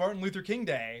voted against Martin Luther King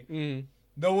Day.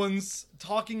 No one's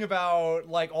talking about,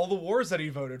 like, all the wars that he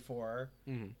voted for.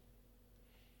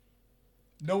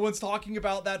 No one's talking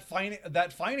about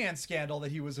that finance scandal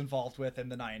that he was involved with in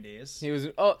the 90s. He was.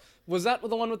 Oh, was that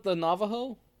the one with the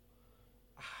Navajo?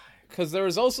 Because there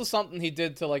was also something he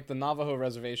did to, like, the Navajo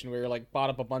reservation where he, like, bought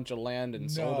up a bunch of land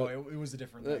and sold it. No, it was a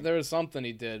different thing. There was something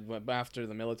he did after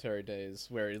the military days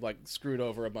where he, like, screwed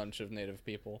over a bunch of Native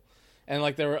people. And,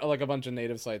 like, there were, like, a bunch of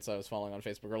Native sites I was following on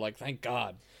Facebook were like, thank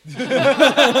God.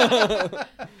 Yeah.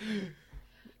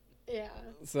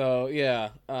 So,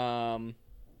 yeah.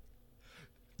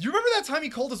 You remember that time he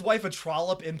called his wife a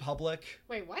trollop in public?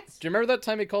 Wait, what? Do you remember that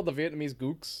time he called the Vietnamese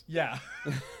gooks? Yeah.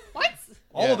 What?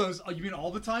 All of those. Oh, you mean all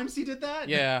the times he did that?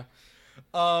 Yeah.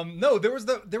 No, there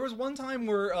was one time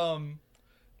where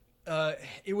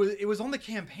it was on the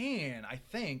campaign, I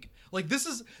think. Like,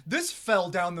 this fell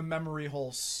down the memory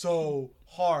hole so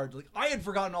hard. Like, I had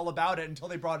forgotten all about it until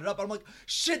they brought it up. I'm like,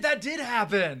 shit, that did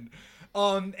happen.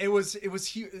 It was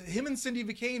him and Cindy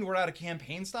McCain were at a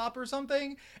campaign stop or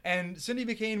something, and Cindy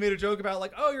McCain made a joke about,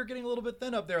 like, oh, you're getting a little bit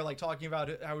thin up there, like, talking about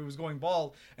how he was going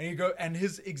bald, and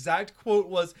his exact quote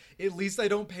was, at least I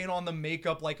don't paint on the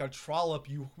makeup like a trollop,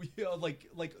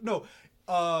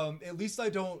 at least I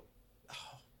don't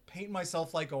paint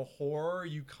myself like a whore,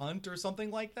 you cunt, or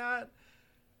something like that.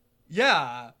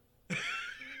 Yeah.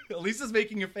 Lisa's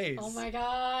making a face. Oh my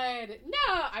god.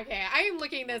 No. Okay, I am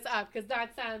looking this up because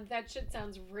that shit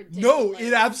sounds ridiculous. No,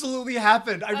 it absolutely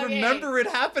happened. I remember it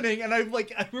happening, and I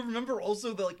remember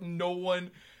also that, like, no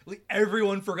one, like,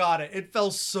 everyone forgot it. It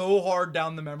fell so hard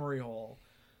down the memory hole.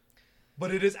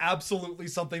 But it is absolutely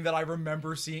something that I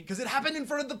remember seeing because it happened in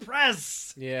front of the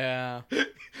press. Yeah.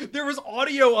 There was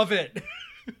audio of it.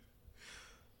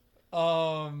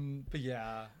 But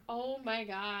yeah. Oh my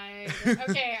god.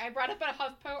 Okay, I brought up a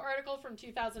HuffPo article from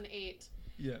 2008.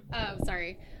 Yeah. Oh,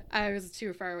 sorry. I was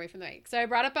too far away from the mic. So I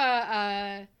brought up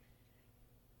a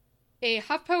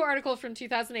HuffPo article from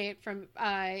 2008 from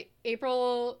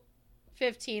April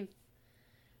 15th.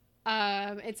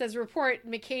 It says, report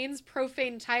McCain's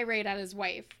profane tirade at his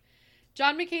wife.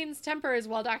 John McCain's temper is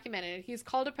well documented. He's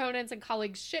called opponents and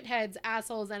colleagues shitheads,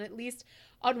 assholes, and at least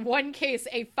on one case,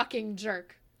 a fucking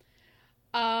jerk.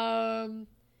 So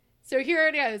here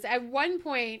it is. At one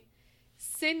point,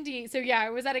 Cindy,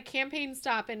 it was at a campaign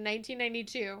stop in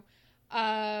 1992.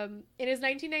 In his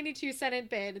 1992 Senate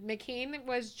bid, McCain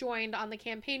was joined on the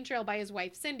campaign trail by his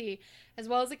wife, Cindy, as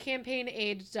well as a campaign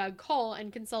aide, Doug Cole,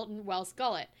 and consultant, Wells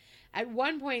Gullett. At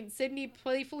one point, Sidney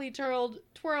playfully twirled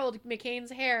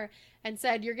McCain's hair and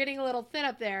said, "You're getting a little thin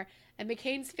up there." And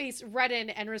McCain's face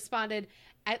reddened and responded,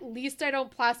 "At least I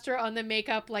don't plaster on the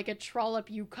makeup like a trollop,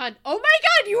 you cunt." Oh my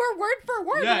God, you were word for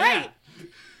word right. Yeah.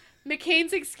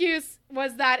 McCain's excuse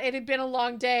was that it had been a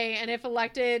long day, and if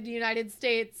elected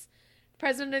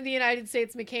President of the United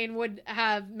States, McCain would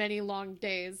have many long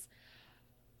days.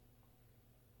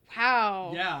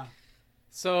 Wow. Yeah.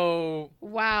 So.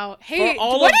 Wow. Hey,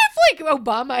 what if, like,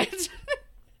 Obama...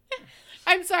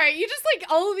 I'm sorry, you just,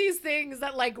 like, all of these things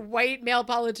that, like, white male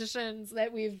politicians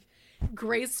that we've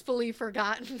gracefully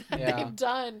forgotten that they've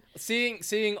done.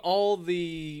 Seeing all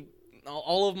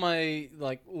of my,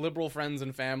 like, liberal friends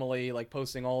and family, like,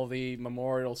 posting all the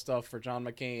memorial stuff for John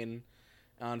McCain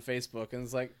on Facebook, and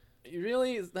it's like,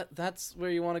 really? That's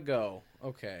where you want to go?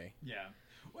 Okay. Yeah.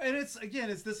 And it's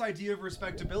this idea of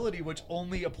respectability, which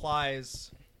only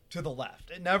applies to the left.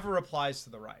 It never applies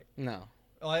to the right. No.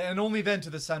 And only then to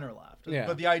the center left. Yeah.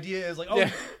 But the idea is like, oh,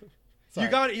 you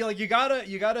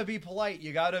gotta be polite.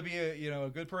 You gotta be a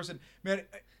good person, man.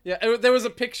 Yeah, there was a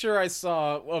picture I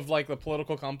saw of, like, the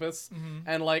political compass,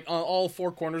 and, like, on all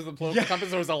four corners of the political compass,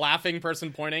 there was a laughing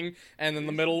person pointing, and in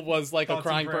the middle was, like, a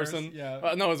crying person.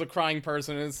 Yeah. No, it was a crying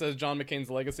person, and it says John McCain's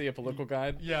Legacy, a political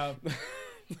guide. Yeah.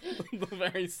 The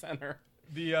very center.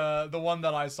 The one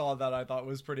that I saw that I thought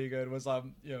was pretty good was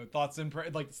thoughts and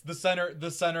prayers. Like, the center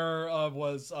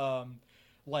was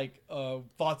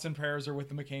thoughts and prayers are with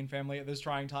the McCain family at this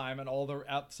trying time, and all the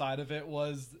outside of it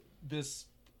was this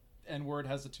N-word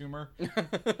has a tumor.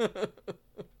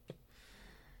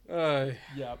 Yeah.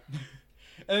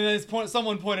 And then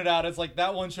someone pointed out, it's like,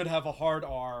 that one should have a hard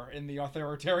R in the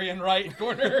authoritarian right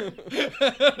corner.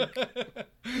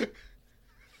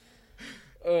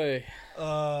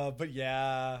 But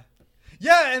yeah,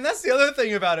 and that's the other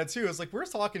thing about it too. It's like, we're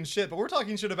talking shit, but we're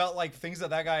talking shit about, like, things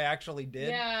that guy actually did.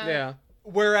 Yeah.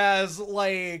 Whereas,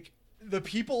 like, the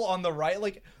people on the right,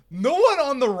 like, no one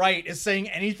on the right is saying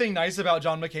anything nice about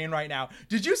John McCain right now.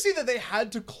 Did you see that they had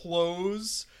to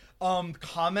close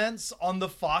comments on the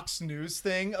Fox News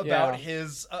thing about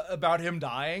about him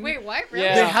dying? Wait, what? Really?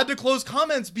 Yeah. They had to close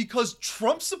comments because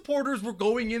Trump supporters were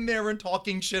going in there and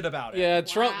talking shit about it. Yeah,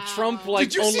 Trump like.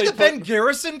 Did you see the Ben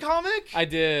Garrison comic? I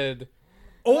did.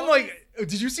 Oh my!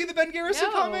 Did you see the Ben Garrison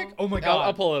comic? Oh my God!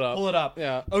 I'll pull it up. Pull it up.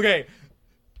 Yeah. Okay.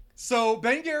 So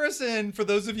Ben Garrison, for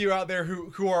those of you out there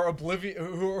who are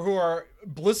who are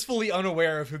blissfully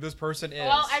unaware of who this person is.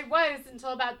 Well, I was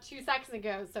until about 2 seconds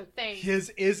ago, so thanks.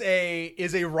 His is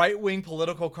a right-wing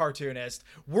political cartoonist,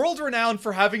 world renowned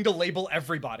for having to label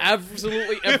everybody.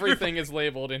 Absolutely everything is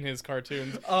labeled in his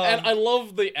cartoons, and I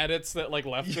love the edits that, like,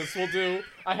 leftists will do.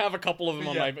 I have a couple of them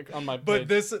on my page. But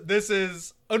this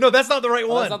is. Oh no, that's not the right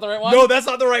one. That's not the right one? No, that's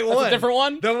not the right one. That's a different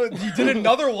one? He did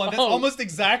another one that's almost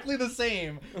exactly the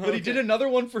same, but he did another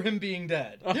one for him being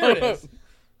dead. Here it is.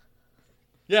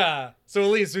 Yeah. So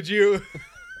Elise, would you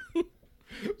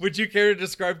care to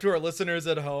describe to our listeners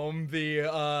at home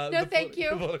the thank you.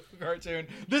 Political cartoon?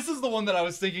 This is the one that I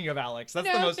was thinking of, Alex. That's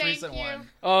the most recent one.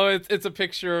 Oh, it's a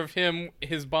picture of him.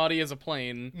 His body is a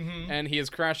plane, and he is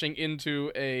crashing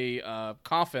into a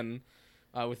coffin.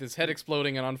 With his head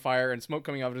exploding and on fire and smoke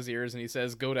coming out of his ears, and he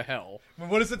says, "Go to hell."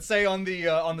 What does it say on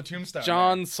the tombstone?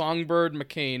 John Songbird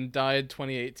McCain died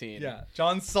 2018. Yeah,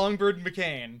 John Songbird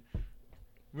McCain.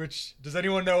 Which, does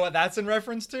anyone know what that's in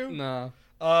reference to? No.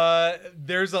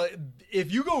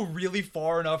 If you go really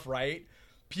far enough right,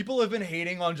 people have been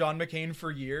hating on John McCain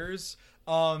for years,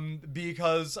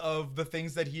 because of the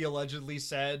things that he allegedly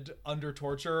said under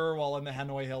torture while in the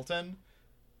Hanoi Hilton.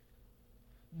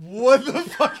 What the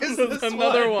fuck is this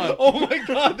Another one. Oh my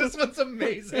God, this one's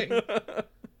amazing.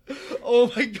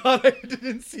 Oh my God, I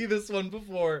didn't see this one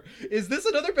before. Is this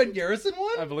another Ben Garrison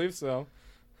one? I believe so.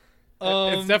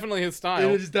 It's definitely his style.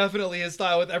 It is definitely his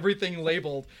style with everything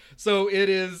labeled. So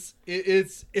it's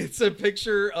a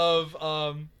picture of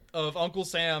Uncle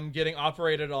Sam getting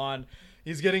operated on.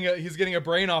 He's getting a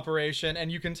brain operation,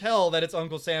 and you can tell that it's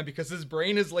Uncle Sam because his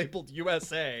brain is labeled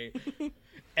USA.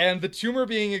 And the tumor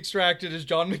being extracted is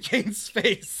John McCain's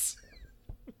face.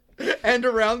 And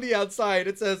around the outside,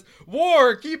 it says,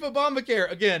 "War, keep Obamacare."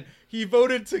 Again, he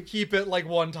voted to keep it like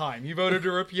one time. He voted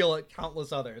to repeal it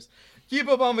countless others. Keep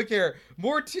Obamacare.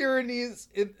 More tyrannies.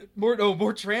 More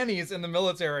trannies in the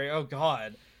military. Oh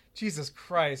God, Jesus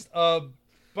Christ.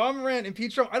 Pomerant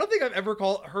impeach Trump. I don't think I've ever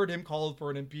heard him call for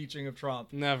an impeaching of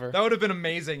Trump. Never. That would have been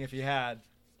amazing if he had.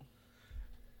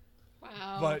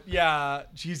 Wow. But yeah,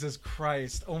 Jesus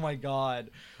Christ. Oh my God.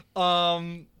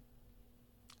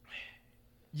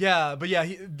 Yeah, but yeah,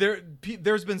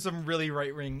 there's been some really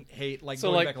right-wing hate, like,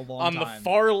 so going like back a long on time. the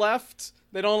far left,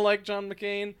 they don't like John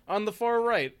McCain. On the far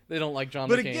right, they don't like John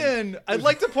But McCain. again, I'd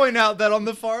like to point out that on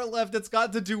the far left, it's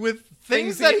got to do with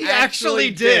things Things that he he actually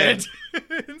actually did,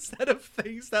 instead of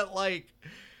things that like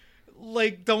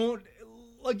don't.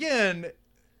 Again,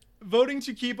 voting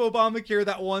to keep Obamacare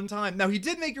that one time. Now he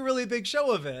did make a really big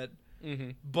show of it,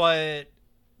 but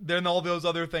then all those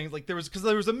other things, like there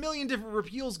was a million different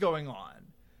repeals going on,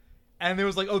 and there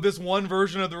was like, oh, this one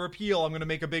version of the repeal I'm going to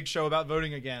make a big show about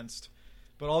voting against,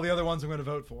 but all the other ones I'm going to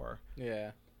vote for.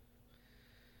 Yeah.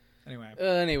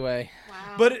 Anyway.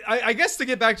 Wow. But I guess to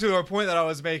get back to our point that I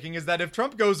was making is that if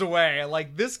Trump goes away,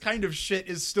 like, this kind of shit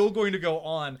is still going to go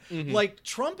on. Like,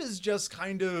 Trump is just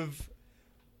kind of...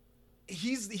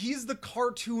 He's the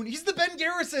cartoon... He's the Ben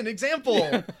Garrison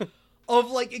example of,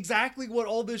 like, exactly what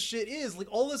all this shit is. Like,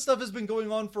 all this stuff has been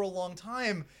going on for a long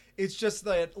time. It's just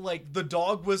that, like, the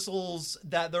dog whistles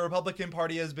that the Republican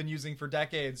Party has been using for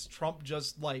decades, Trump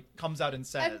just, like, comes out and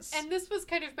says. And this was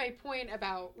kind of my point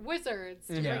about Wizards,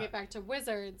 to bring it back to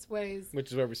Wizards,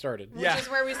 which is where we started. Which is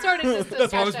where we started this discussion.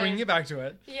 That's why I was bringing it back to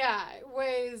it. Yeah,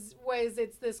 was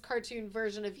it's this cartoon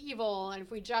version of evil, and if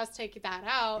we just take that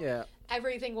out,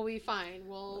 everything will be fine.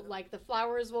 Like, the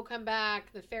flowers will come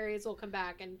back, the fairies will come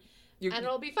back, and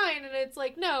it'll be fine. And it's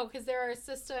like, no, because there are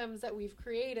systems that we've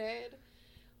created.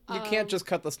 You can't just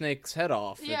cut the snake's head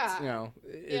off. Yeah.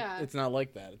 It's not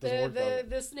like that. It doesn't work that way.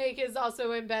 The snake is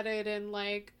also embedded in,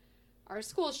 like, our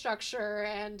school structure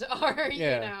and our,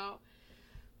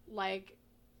 like,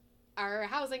 our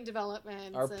housing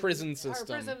development. Our prison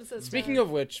system. Our prison system. Speaking of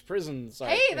which, prisons are...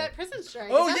 Hey, that prison strike.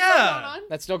 Oh, is that yeah! still going on?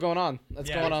 That's still going on. That's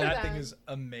going on. That thing is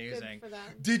amazing. Good for them.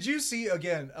 Did you see,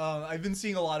 again, I've been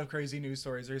seeing a lot of crazy news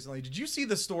stories recently. Did you see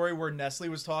the story where Nestle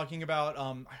was talking about,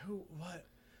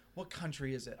 what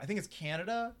country is it? I think it's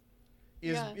Canada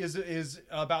is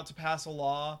about to pass a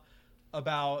law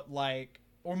about, like,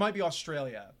 or it might be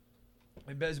Australia.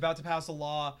 It's about to pass a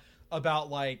law about,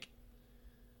 like,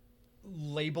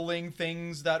 labeling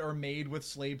things that are made with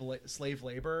slave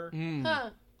labor.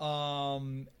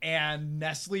 And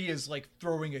Nestle is, like,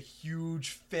 throwing a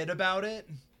huge fit about it,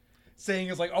 saying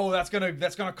it's like, oh, that's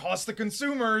gonna cost the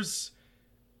consumers.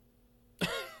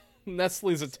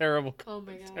 Nestle's a terrible,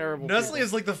 terrible. Nestle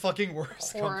is like the fucking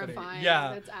worst horrifying. company.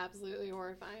 Yeah, that's absolutely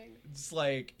horrifying. It's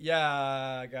like,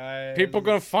 yeah, guys. People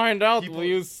gonna find out we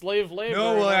use slave labor.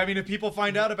 No, I mean, if people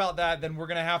find out about that, then we're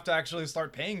gonna have to actually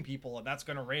start paying people, and that's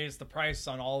gonna raise the price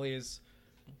on all these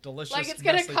delicious. Like, it's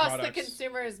gonna Nestle cost products. the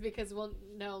consumers because we'll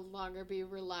no longer be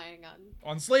relying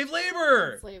on slave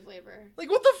labor. Slave labor.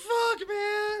 Like, what the fuck,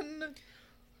 man?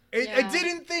 I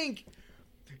didn't think,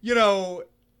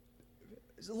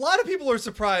 a lot of people are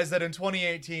surprised that in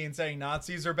 2018 saying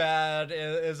Nazis are bad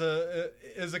is a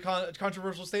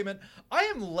controversial statement. I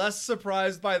am less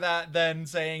surprised by that than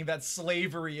saying that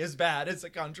slavery is bad. It's a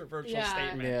controversial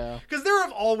statement. Yeah. Because there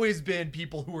have always been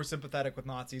people who were sympathetic with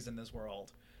Nazis in this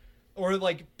world. Or,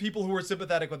 like, people who were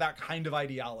sympathetic with that kind of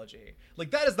ideology.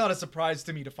 Like, that is not a surprise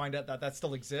to me to find out that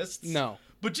still exists. No.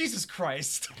 But Jesus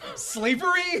Christ.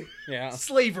 Slavery? Yeah.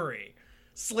 Slavery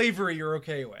you're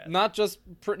okay with. Not just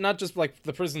like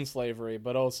the prison slavery,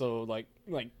 but also like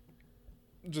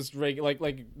just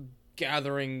like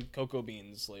gathering cocoa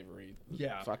beans slavery.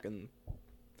 Yeah. Fucking.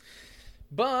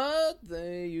 But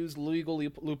they use legal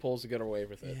loopholes to get away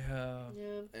with it. Yeah.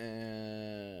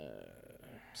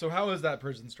 So how is that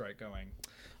prison strike going?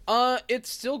 It's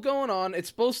still going on. It's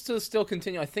supposed to still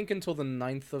continue, I think, until the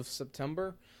 9th of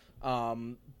September.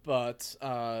 But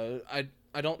I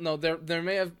don't know. There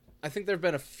may have. I think there have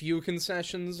been a few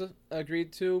concessions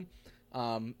agreed to.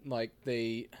 Like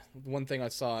one thing I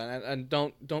saw, and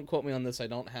don't quote me on this. I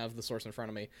don't have the source in front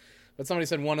of me, but somebody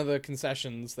said one of the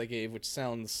concessions they gave, which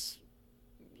sounds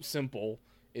simple,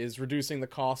 is reducing the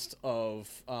cost of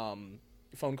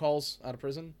phone calls out of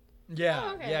prison. Yeah,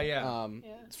 oh, okay. yeah.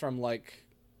 It's from like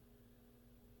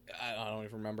I don't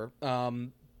even remember.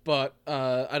 But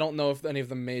I don't know if any of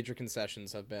the major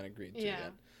concessions have been agreed to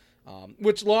yet.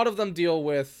 Which a lot of them deal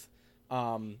with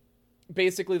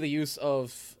basically the use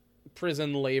of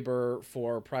prison labor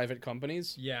for private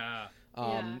companies. Yeah.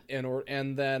 And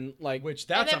then like which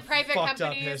that's and then a private fucked up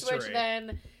companies history. which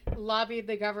then lobbied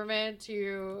the government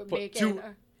to make it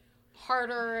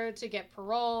harder to get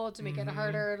parole, to make it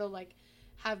harder to like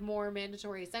have more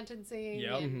mandatory sentencing.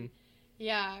 Yep. And,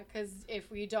 yeah, because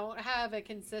if we don't have a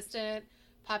consistent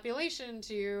population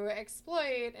to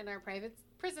exploit in our private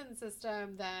prison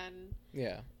system, then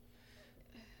Yeah.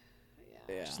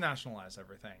 Just nationalize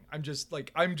everything. I'm just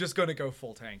gonna go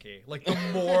full tanky. Like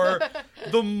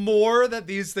the more that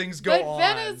these things go on.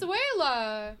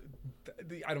 Venezuela.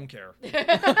 I don't care.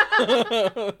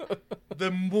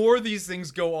 The more these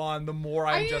things go on, the more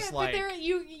I'm just like. But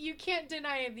you can't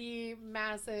deny the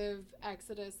massive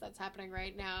exodus that's happening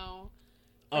right now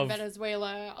from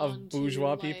Venezuela of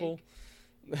bourgeois people.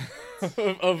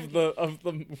 of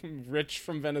the rich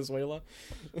from Venezuela.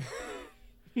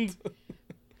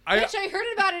 Bitch, I heard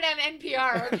about it on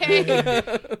NPR, okay?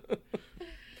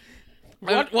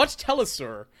 Watch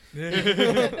Telesur.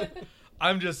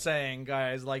 I'm just saying,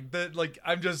 guys,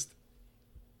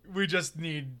 we just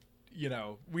need,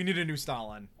 we need a new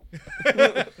Stalin.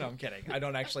 No, I'm kidding. I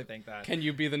don't actually think that. Can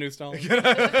you be the new Stalin?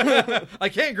 I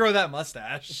can't grow that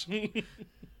mustache.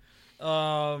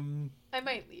 I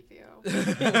might leave you.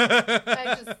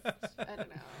 I don't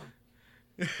know.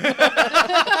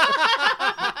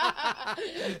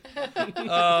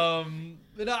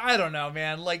 I don't know,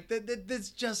 man. Like it's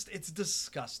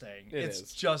disgusting.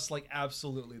 It's just like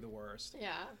absolutely the worst.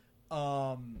 Yeah.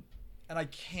 And I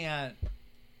can't.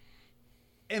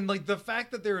 And like the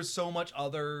fact that there is so much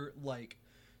other like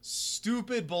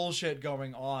stupid bullshit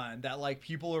going on that like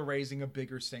people are raising a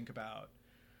bigger stink about.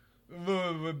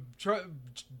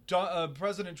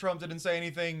 President Trump didn't say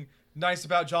anything nice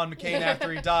about John McCain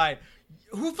after he died.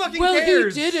 Who fucking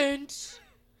cares? Well, he didn't.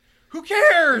 Who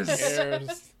cares?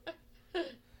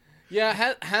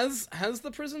 Yeah, has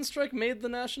the prison strike made the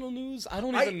national news? I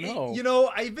don't even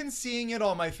know. I've been seeing it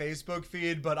on my Facebook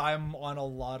feed, but I'm on a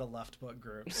lot of left book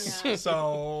groups. Yeah.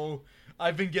 So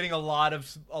I've been getting a lot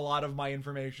of my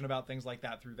information about things like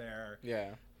that through there. Yeah.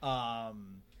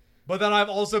 But then I've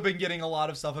also been getting a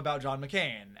lot of stuff about John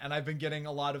McCain, and I've been getting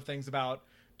a lot of things about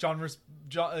Trump's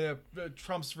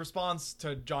response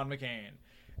to John McCain,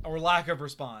 or lack of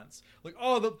response. Like,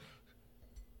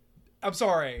 I'm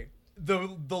sorry, the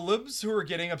libs who are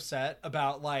getting upset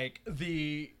about like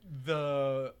the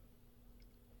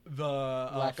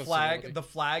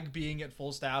flag being at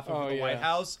full staff over the White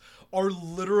House are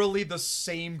literally the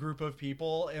same group of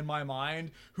people in my mind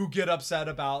who get upset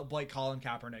about like Colin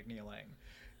Kaepernick kneeling.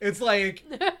 It's like,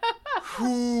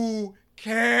 who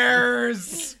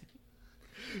cares?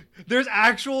 There's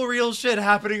actual real shit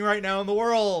happening right now in the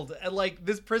world. And like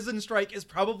this prison strike is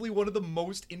probably one of the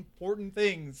most important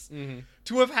things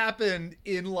to have happened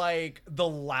in like the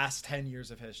last 10 years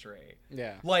of history.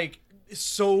 Yeah. Like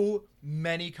so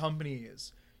many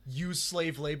companies use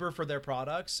slave labor for their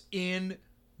products in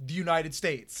the United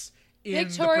States.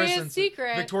 Victoria's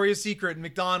Secret,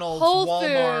 McDonald's,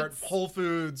 Walmart, Whole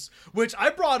Foods, which I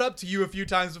brought up to you a few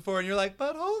times before, and you're like,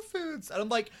 but Whole Foods. And I'm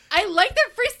like, I like their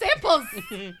free samples.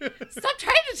 Stop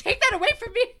trying to take that away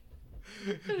from me.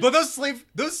 But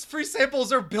those free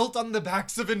samples are built on the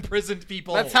backs of imprisoned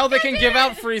people. That's how they can give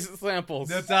out free samples.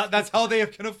 That's how they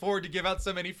can afford to give out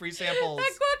so many free samples.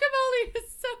 That guacamole is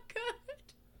so good.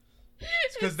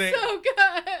 It's so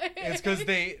good. It's because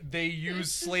they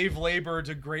use slave labor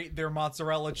to grate their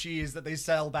mozzarella cheese that they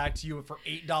sell back to you for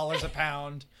 $8 a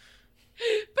pound.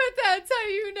 But that's how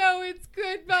you know it's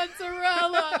good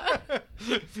mozzarella.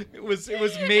 It was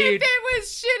made. If it was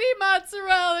shitty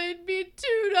mozzarella, it'd be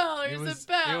 $2 a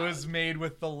pound. It was made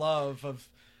with the love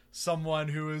of someone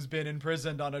who has been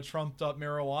imprisoned on a trumped up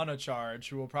marijuana charge,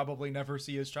 who will probably never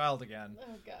see his child again.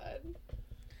 Oh God.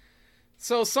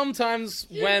 So sometimes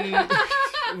when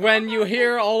you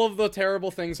hear all of the terrible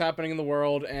things happening in the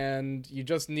world and you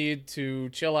just need to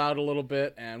chill out a little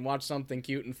bit and watch something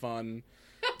cute and fun.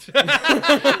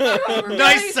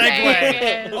 Nice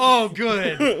segue. Oh,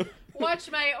 good.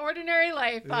 Watch My Ordinary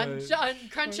Life on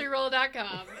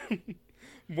Crunchyroll.com.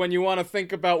 When you want to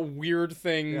think about weird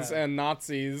things and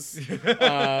Nazis,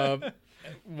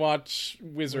 watch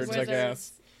Wizards, I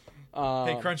guess.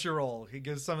 Hey, Crunchyroll, he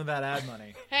gives some of that ad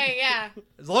money. Hey, yeah.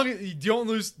 As long as you don't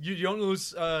lose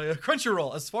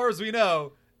Crunchyroll. As far as we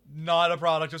know, not a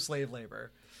product of slave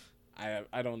labor.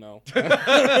 I don't know.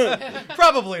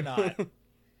 Probably not.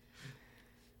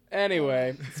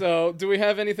 Anyway, so do we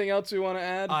have anything else we want to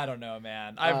add? I don't know,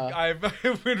 man. I've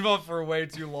been involved for way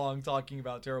too long talking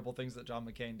about terrible things that John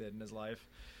McCain did in his life.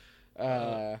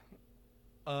 I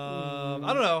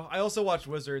don't know. I also watched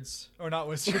Wizards, or not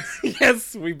Wizards.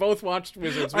 Yes, we both watched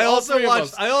Wizards. I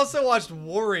also watched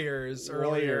Warriors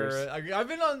earlier.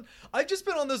 I've just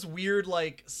been on this weird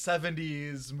like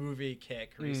 70s movie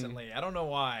kick recently. I don't know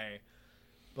why,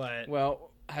 but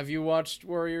Have you watched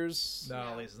Warriors?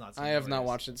 No, No. Lisa's not seen I have Warriors. not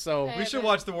watched it. So I We should haven't.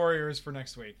 watch the Warriors for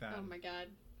next week then. Oh my god.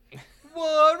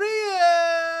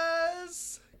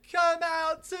 Warriors, come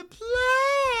out to play.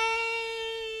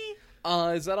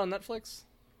 is that on Netflix?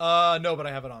 No, but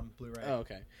I have it on Blu-ray. Oh,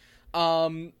 okay.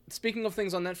 Speaking of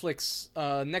things on Netflix,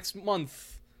 next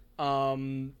month,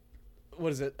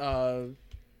 what is it? American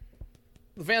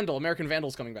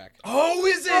Vandal's coming back. Oh,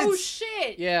 is it? Oh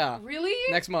shit. Yeah. Really?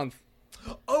 Next month.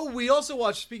 Oh, we also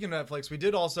watched. Speaking of Netflix, we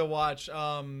did also watch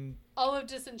All of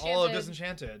Disenchanted. all of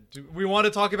Disenchanted. Do we want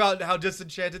to talk about how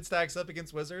Disenchanted stacks up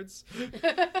against Wizards?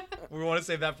 We want to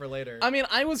save that for later. I mean,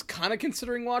 I was kind of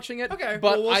considering watching it. Okay,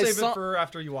 but well, we'll I save saw, it for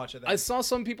after you watch it. Then. I saw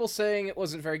some people saying it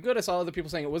wasn't very good. I saw other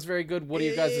people saying it was very good. What do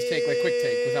you guys' take? Like quick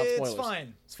take without spoilers. It's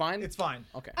fine. It's fine. It's fine.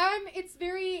 Okay. It's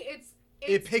very it's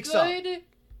It picks good, up.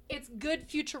 It's good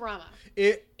Futurama.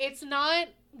 It. It's not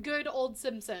good old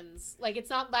Simpsons. Like it's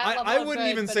not that level I of wouldn't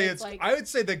good, even but say it's. like I would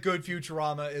say that good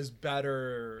Futurama is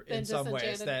better than in some ways.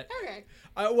 Disenchanted. That. Okay.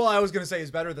 Well, I was gonna say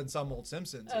is better than some old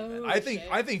Simpsons. Even. Oh, I think. shit.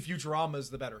 I think Futurama is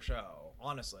the better show.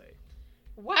 Honestly.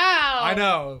 Wow. I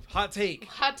know. Hot take.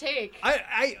 Hot take.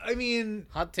 I mean.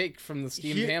 Hot take from the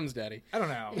steamed Here- hams daddy. I don't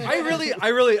know.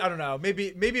 I don't know.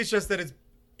 Maybe it's just that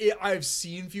I've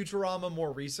seen Futurama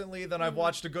more recently than I've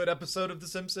watched a good episode of The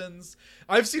Simpsons.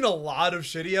 I've seen a lot of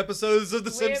shitty episodes of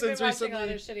The We have Simpsons been watching a lot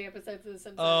recently. of shitty episodes of The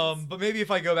Simpsons. But maybe if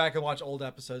I go back and watch old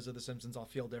episodes of The Simpsons, I'll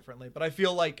feel differently. But I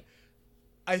feel like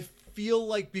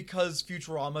because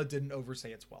Futurama didn't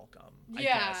overstay its welcome, I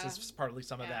Yeah. guess is partly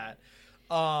some of Yeah.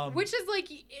 that. Which is like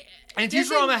And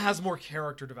Disney- Futurama has more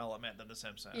character development than The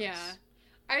Simpsons. Yeah.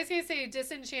 I was gonna say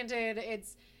Disenchanted,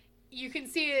 you can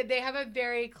see it, they have a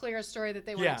very clear story that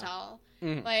they want Yeah. to tell.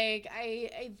 Mhm. Like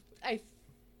I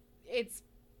it's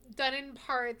done in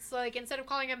parts. Like instead of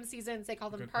calling them seasons, they call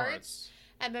them Good parts.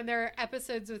 And then there are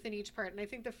episodes within each part. And I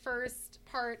think the first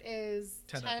part is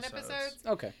 10 10 episodes. episodes.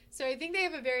 Okay. So I think they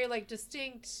have a very like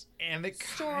distinct And it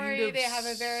story, kind of they have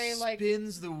a very, like-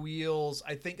 spins the wheels.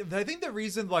 I think the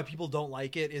reason why people don't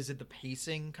like it is that the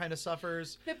pacing kind of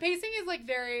suffers. the pacing is like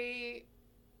very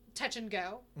touch and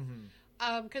go.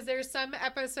 Mm-hmm. Because there's some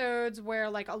episodes where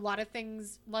like a lot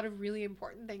of really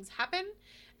important things happen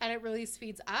and it really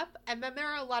speeds up, and then there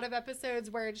are a lot of episodes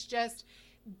where it's just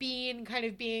being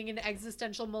an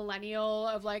existential millennial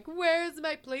of like, where's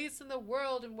my place in the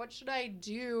world and what should I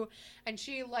do, and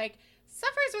she like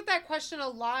suffers with that question a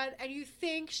lot, and you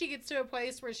think she gets to a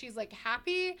place where she's like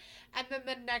happy, and then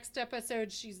the next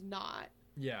episode she's not.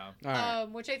 Yeah. All right.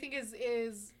 Which I think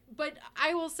is but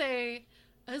I will say,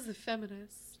 as a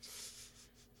feminist,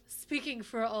 speaking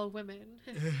for all women,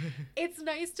 it's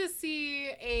nice to see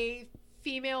a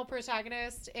female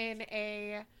protagonist in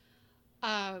an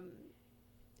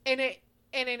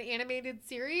animated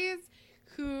series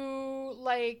who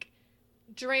like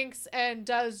drinks and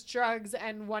does drugs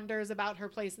and wonders about her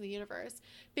place in the universe,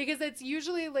 because it's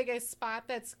usually like a spot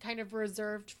that's kind of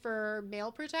reserved for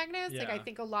male protagonists. Like I Yeah.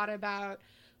 think a lot about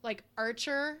like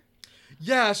Archer.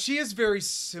 Yeah, she is very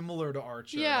similar to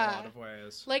Archer in a Yeah. lot of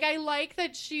ways. Like I like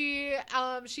that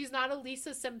she's not a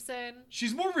Lisa Simpson.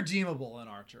 She's more redeemable than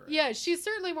Archer. Yeah, she's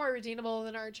certainly more redeemable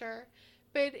than Archer,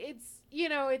 but it's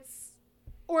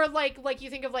or like you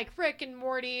think of like Rick and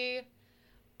Morty,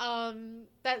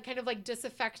 that kind of like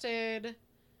disaffected,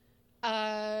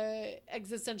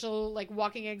 existential, like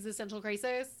walking existential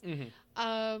crisis. Mhm.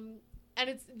 And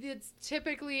it's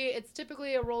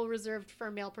typically a role reserved for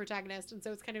a male protagonist, and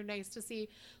so it's kind of nice to see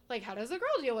like how does a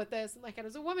girl deal with this, and like how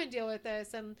does a woman deal with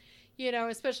this, and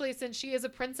especially since she is a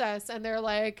princess, and they're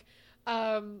like,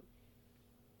 and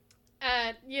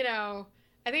I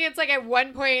think it's like at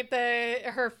one point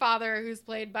her father, who's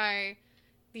played by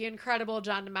the incredible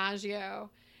John DiMaggio,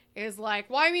 is like,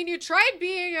 well, I mean, you tried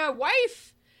being a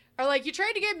wife, or like you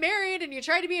tried to get married and you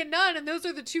tried to be a nun, and those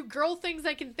are the two girl things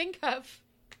I can think of.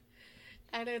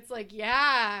 And it's like,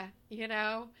 yeah,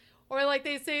 or like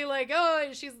they say like, oh,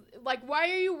 she's like, why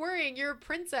are you worrying? You're a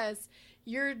princess.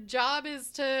 Your job is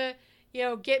to,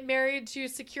 get married to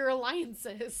secure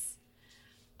alliances.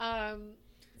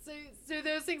 So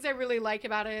those things I really like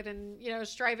about it, and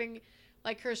striving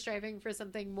for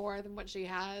something more than what she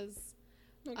has.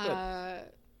 Oh,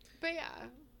 good. But yeah.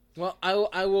 Well,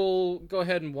 I will go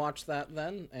ahead and watch that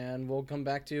then, and we'll come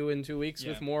back to you in 2 weeks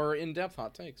with more in-depth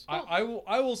hot takes. I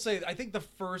will say I think the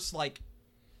first like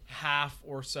half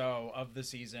or so of the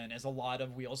season is a lot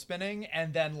of wheel spinning,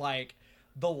 and then like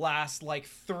the last like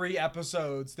 3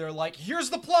 episodes they're like, here's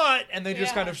the plot, and they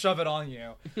just Yeah. kind of shove it on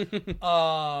you.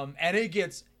 And it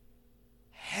gets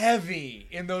heavy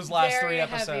in those last Very 3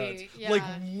 episodes. heavy, yeah. Like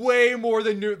way more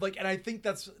than new. Like, and I think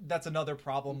that's another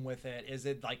problem with it. Is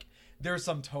it like there's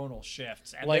some tonal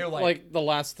shifts, and they're like the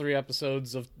last 3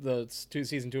 episodes of the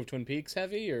season 2 of Twin Peaks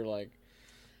heavy, or like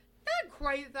Not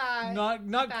quite that.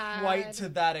 not bad. quite to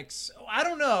that. I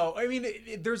don't know. I mean,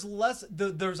 there's less.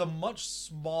 There's a much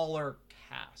smaller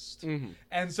cast,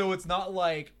 and so it's not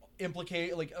like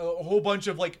implicate like a whole bunch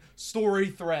of like story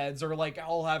threads or like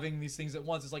all having these things at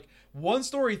once. It's like one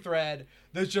story thread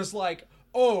that's just like,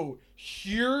 oh,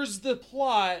 here's the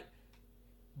plot.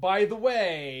 By the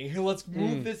way, let's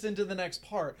move this into the next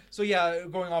part. So yeah,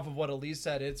 going off of what Elise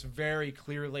said, it's very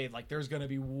clearly like there's going to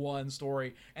be one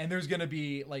story, and there's going to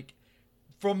be like,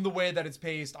 from the way that it's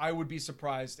paced, I would be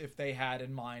surprised if they had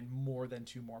in mind more than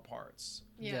 2 more parts.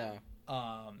 Yeah.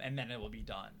 And then it will be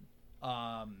done.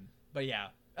 But yeah,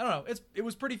 I don't know. It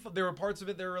was pretty. There were parts of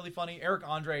it that were really funny. Eric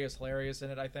Andre is hilarious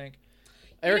in it, I think.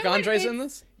 Eric Andre's in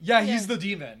this? Yeah, he's the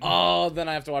demon. Oh, then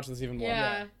I have to watch this even more.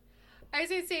 Yeah. I was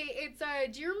gonna say it's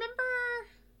do you remember,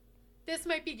 this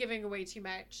might be giving away too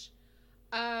much,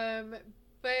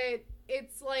 but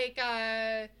it's like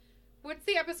what's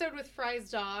the episode with Fry's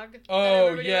dog?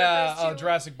 Oh yeah,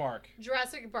 Jurassic Park.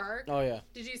 Jurassic Park. Oh yeah.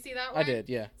 Did you see that one? I did,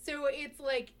 yeah. So it's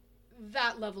like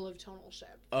that level of tonal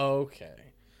shift. Okay.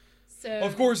 So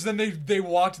Of course, then they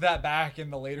walked that back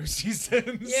in the later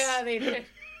seasons. Yeah, they did.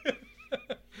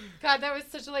 God, that was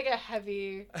such like a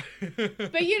heavy,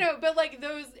 but like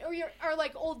those or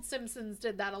like old Simpsons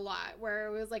did that a lot, where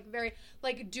it was like very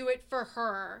like do it for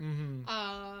her,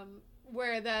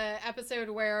 where the episode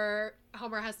where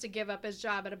Homer has to give up his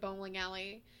job at a bowling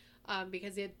alley,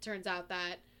 because it turns out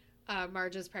that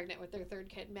Marge is pregnant with their 3rd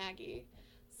kid, Maggie.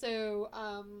 So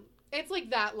it's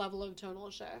like that level of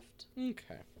tonal shift.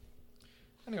 Okay.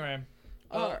 Anyway,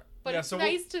 But yeah, it's so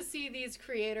nice to see these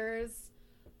creators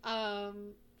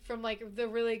from like the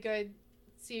really good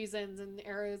seasons and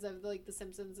eras of like The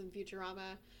Simpsons and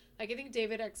Futurama. Like I think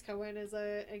David X. Cohen is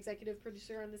a executive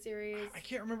producer on the series. I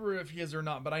can't remember if he is or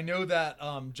not, but I know that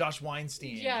Josh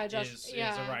Weinstein is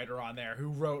a writer on there who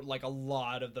wrote like a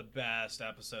lot of the best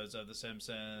episodes of The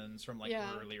Simpsons from like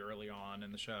early on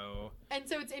in the show. And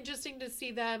so it's interesting to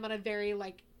see them on a very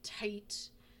like tight,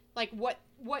 like what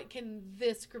can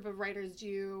this group of writers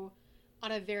do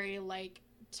on a very like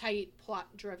tight plot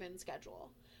driven schedule,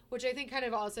 which I think kind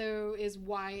of also is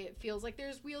why it feels like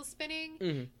there's wheels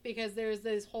spinning, because there's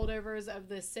those holdovers of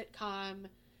the sitcom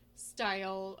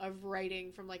style of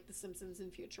writing from like The Simpsons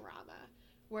and Futurama,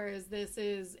 whereas this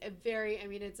is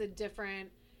it's a different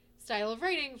style of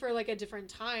writing for like a different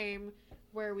time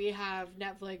where we have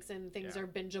Netflix and things are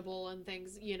bingeable and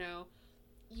things, you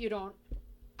don't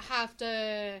have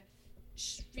to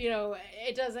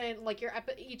it doesn't like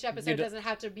each episode doesn't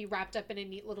have to be wrapped up in a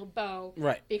neat little bow,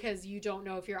 right? Because you don't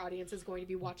know if your audience is going to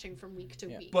be watching from week to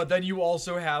week. But then you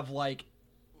also have like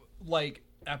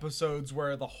episodes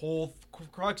where the whole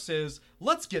crux is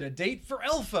let's get a date for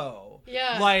Elfo.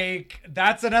 Yeah, like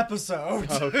that's an episode,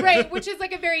 right? Which is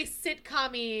like a very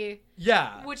sitcom-y.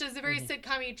 Yeah, which is a very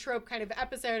sitcom-y trope kind of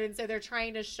episode, and so they're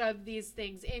trying to shove these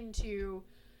things into.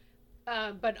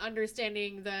 But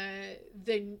understanding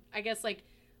the I guess like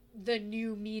the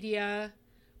new media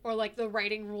or like the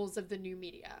writing rules of the new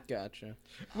media. Gotcha.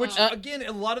 Which again,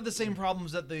 a lot of the same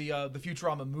problems that the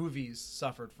Futurama movies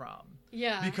suffered from.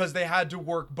 Yeah. Because they had to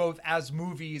work both as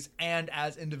movies and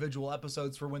as individual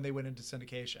episodes for when they went into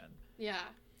syndication. Yeah.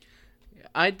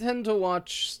 I tend to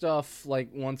watch stuff like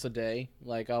once a day.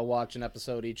 Like I'll watch an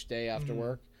episode each day after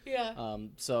work. Yeah.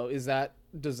 So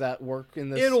does that work in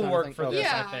this? It'll work for Okay. this,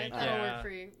 yeah, I think. that'll work for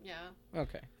you. Yeah.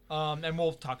 Okay. And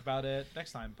we'll talk about it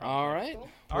next time. Probably. All right.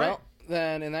 Cool. Well,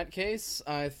 then in that case,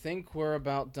 I think we're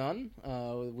about done.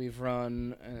 We've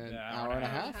run an hour and a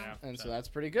half, and so that's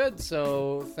pretty good.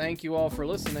 So thank you all for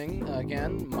listening.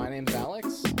 Again, my name's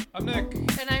Alex. I'm Nick.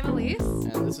 And I'm Elise.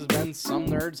 And this has been Some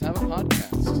Nerds Have a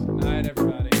Podcast. Night,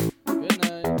 everybody.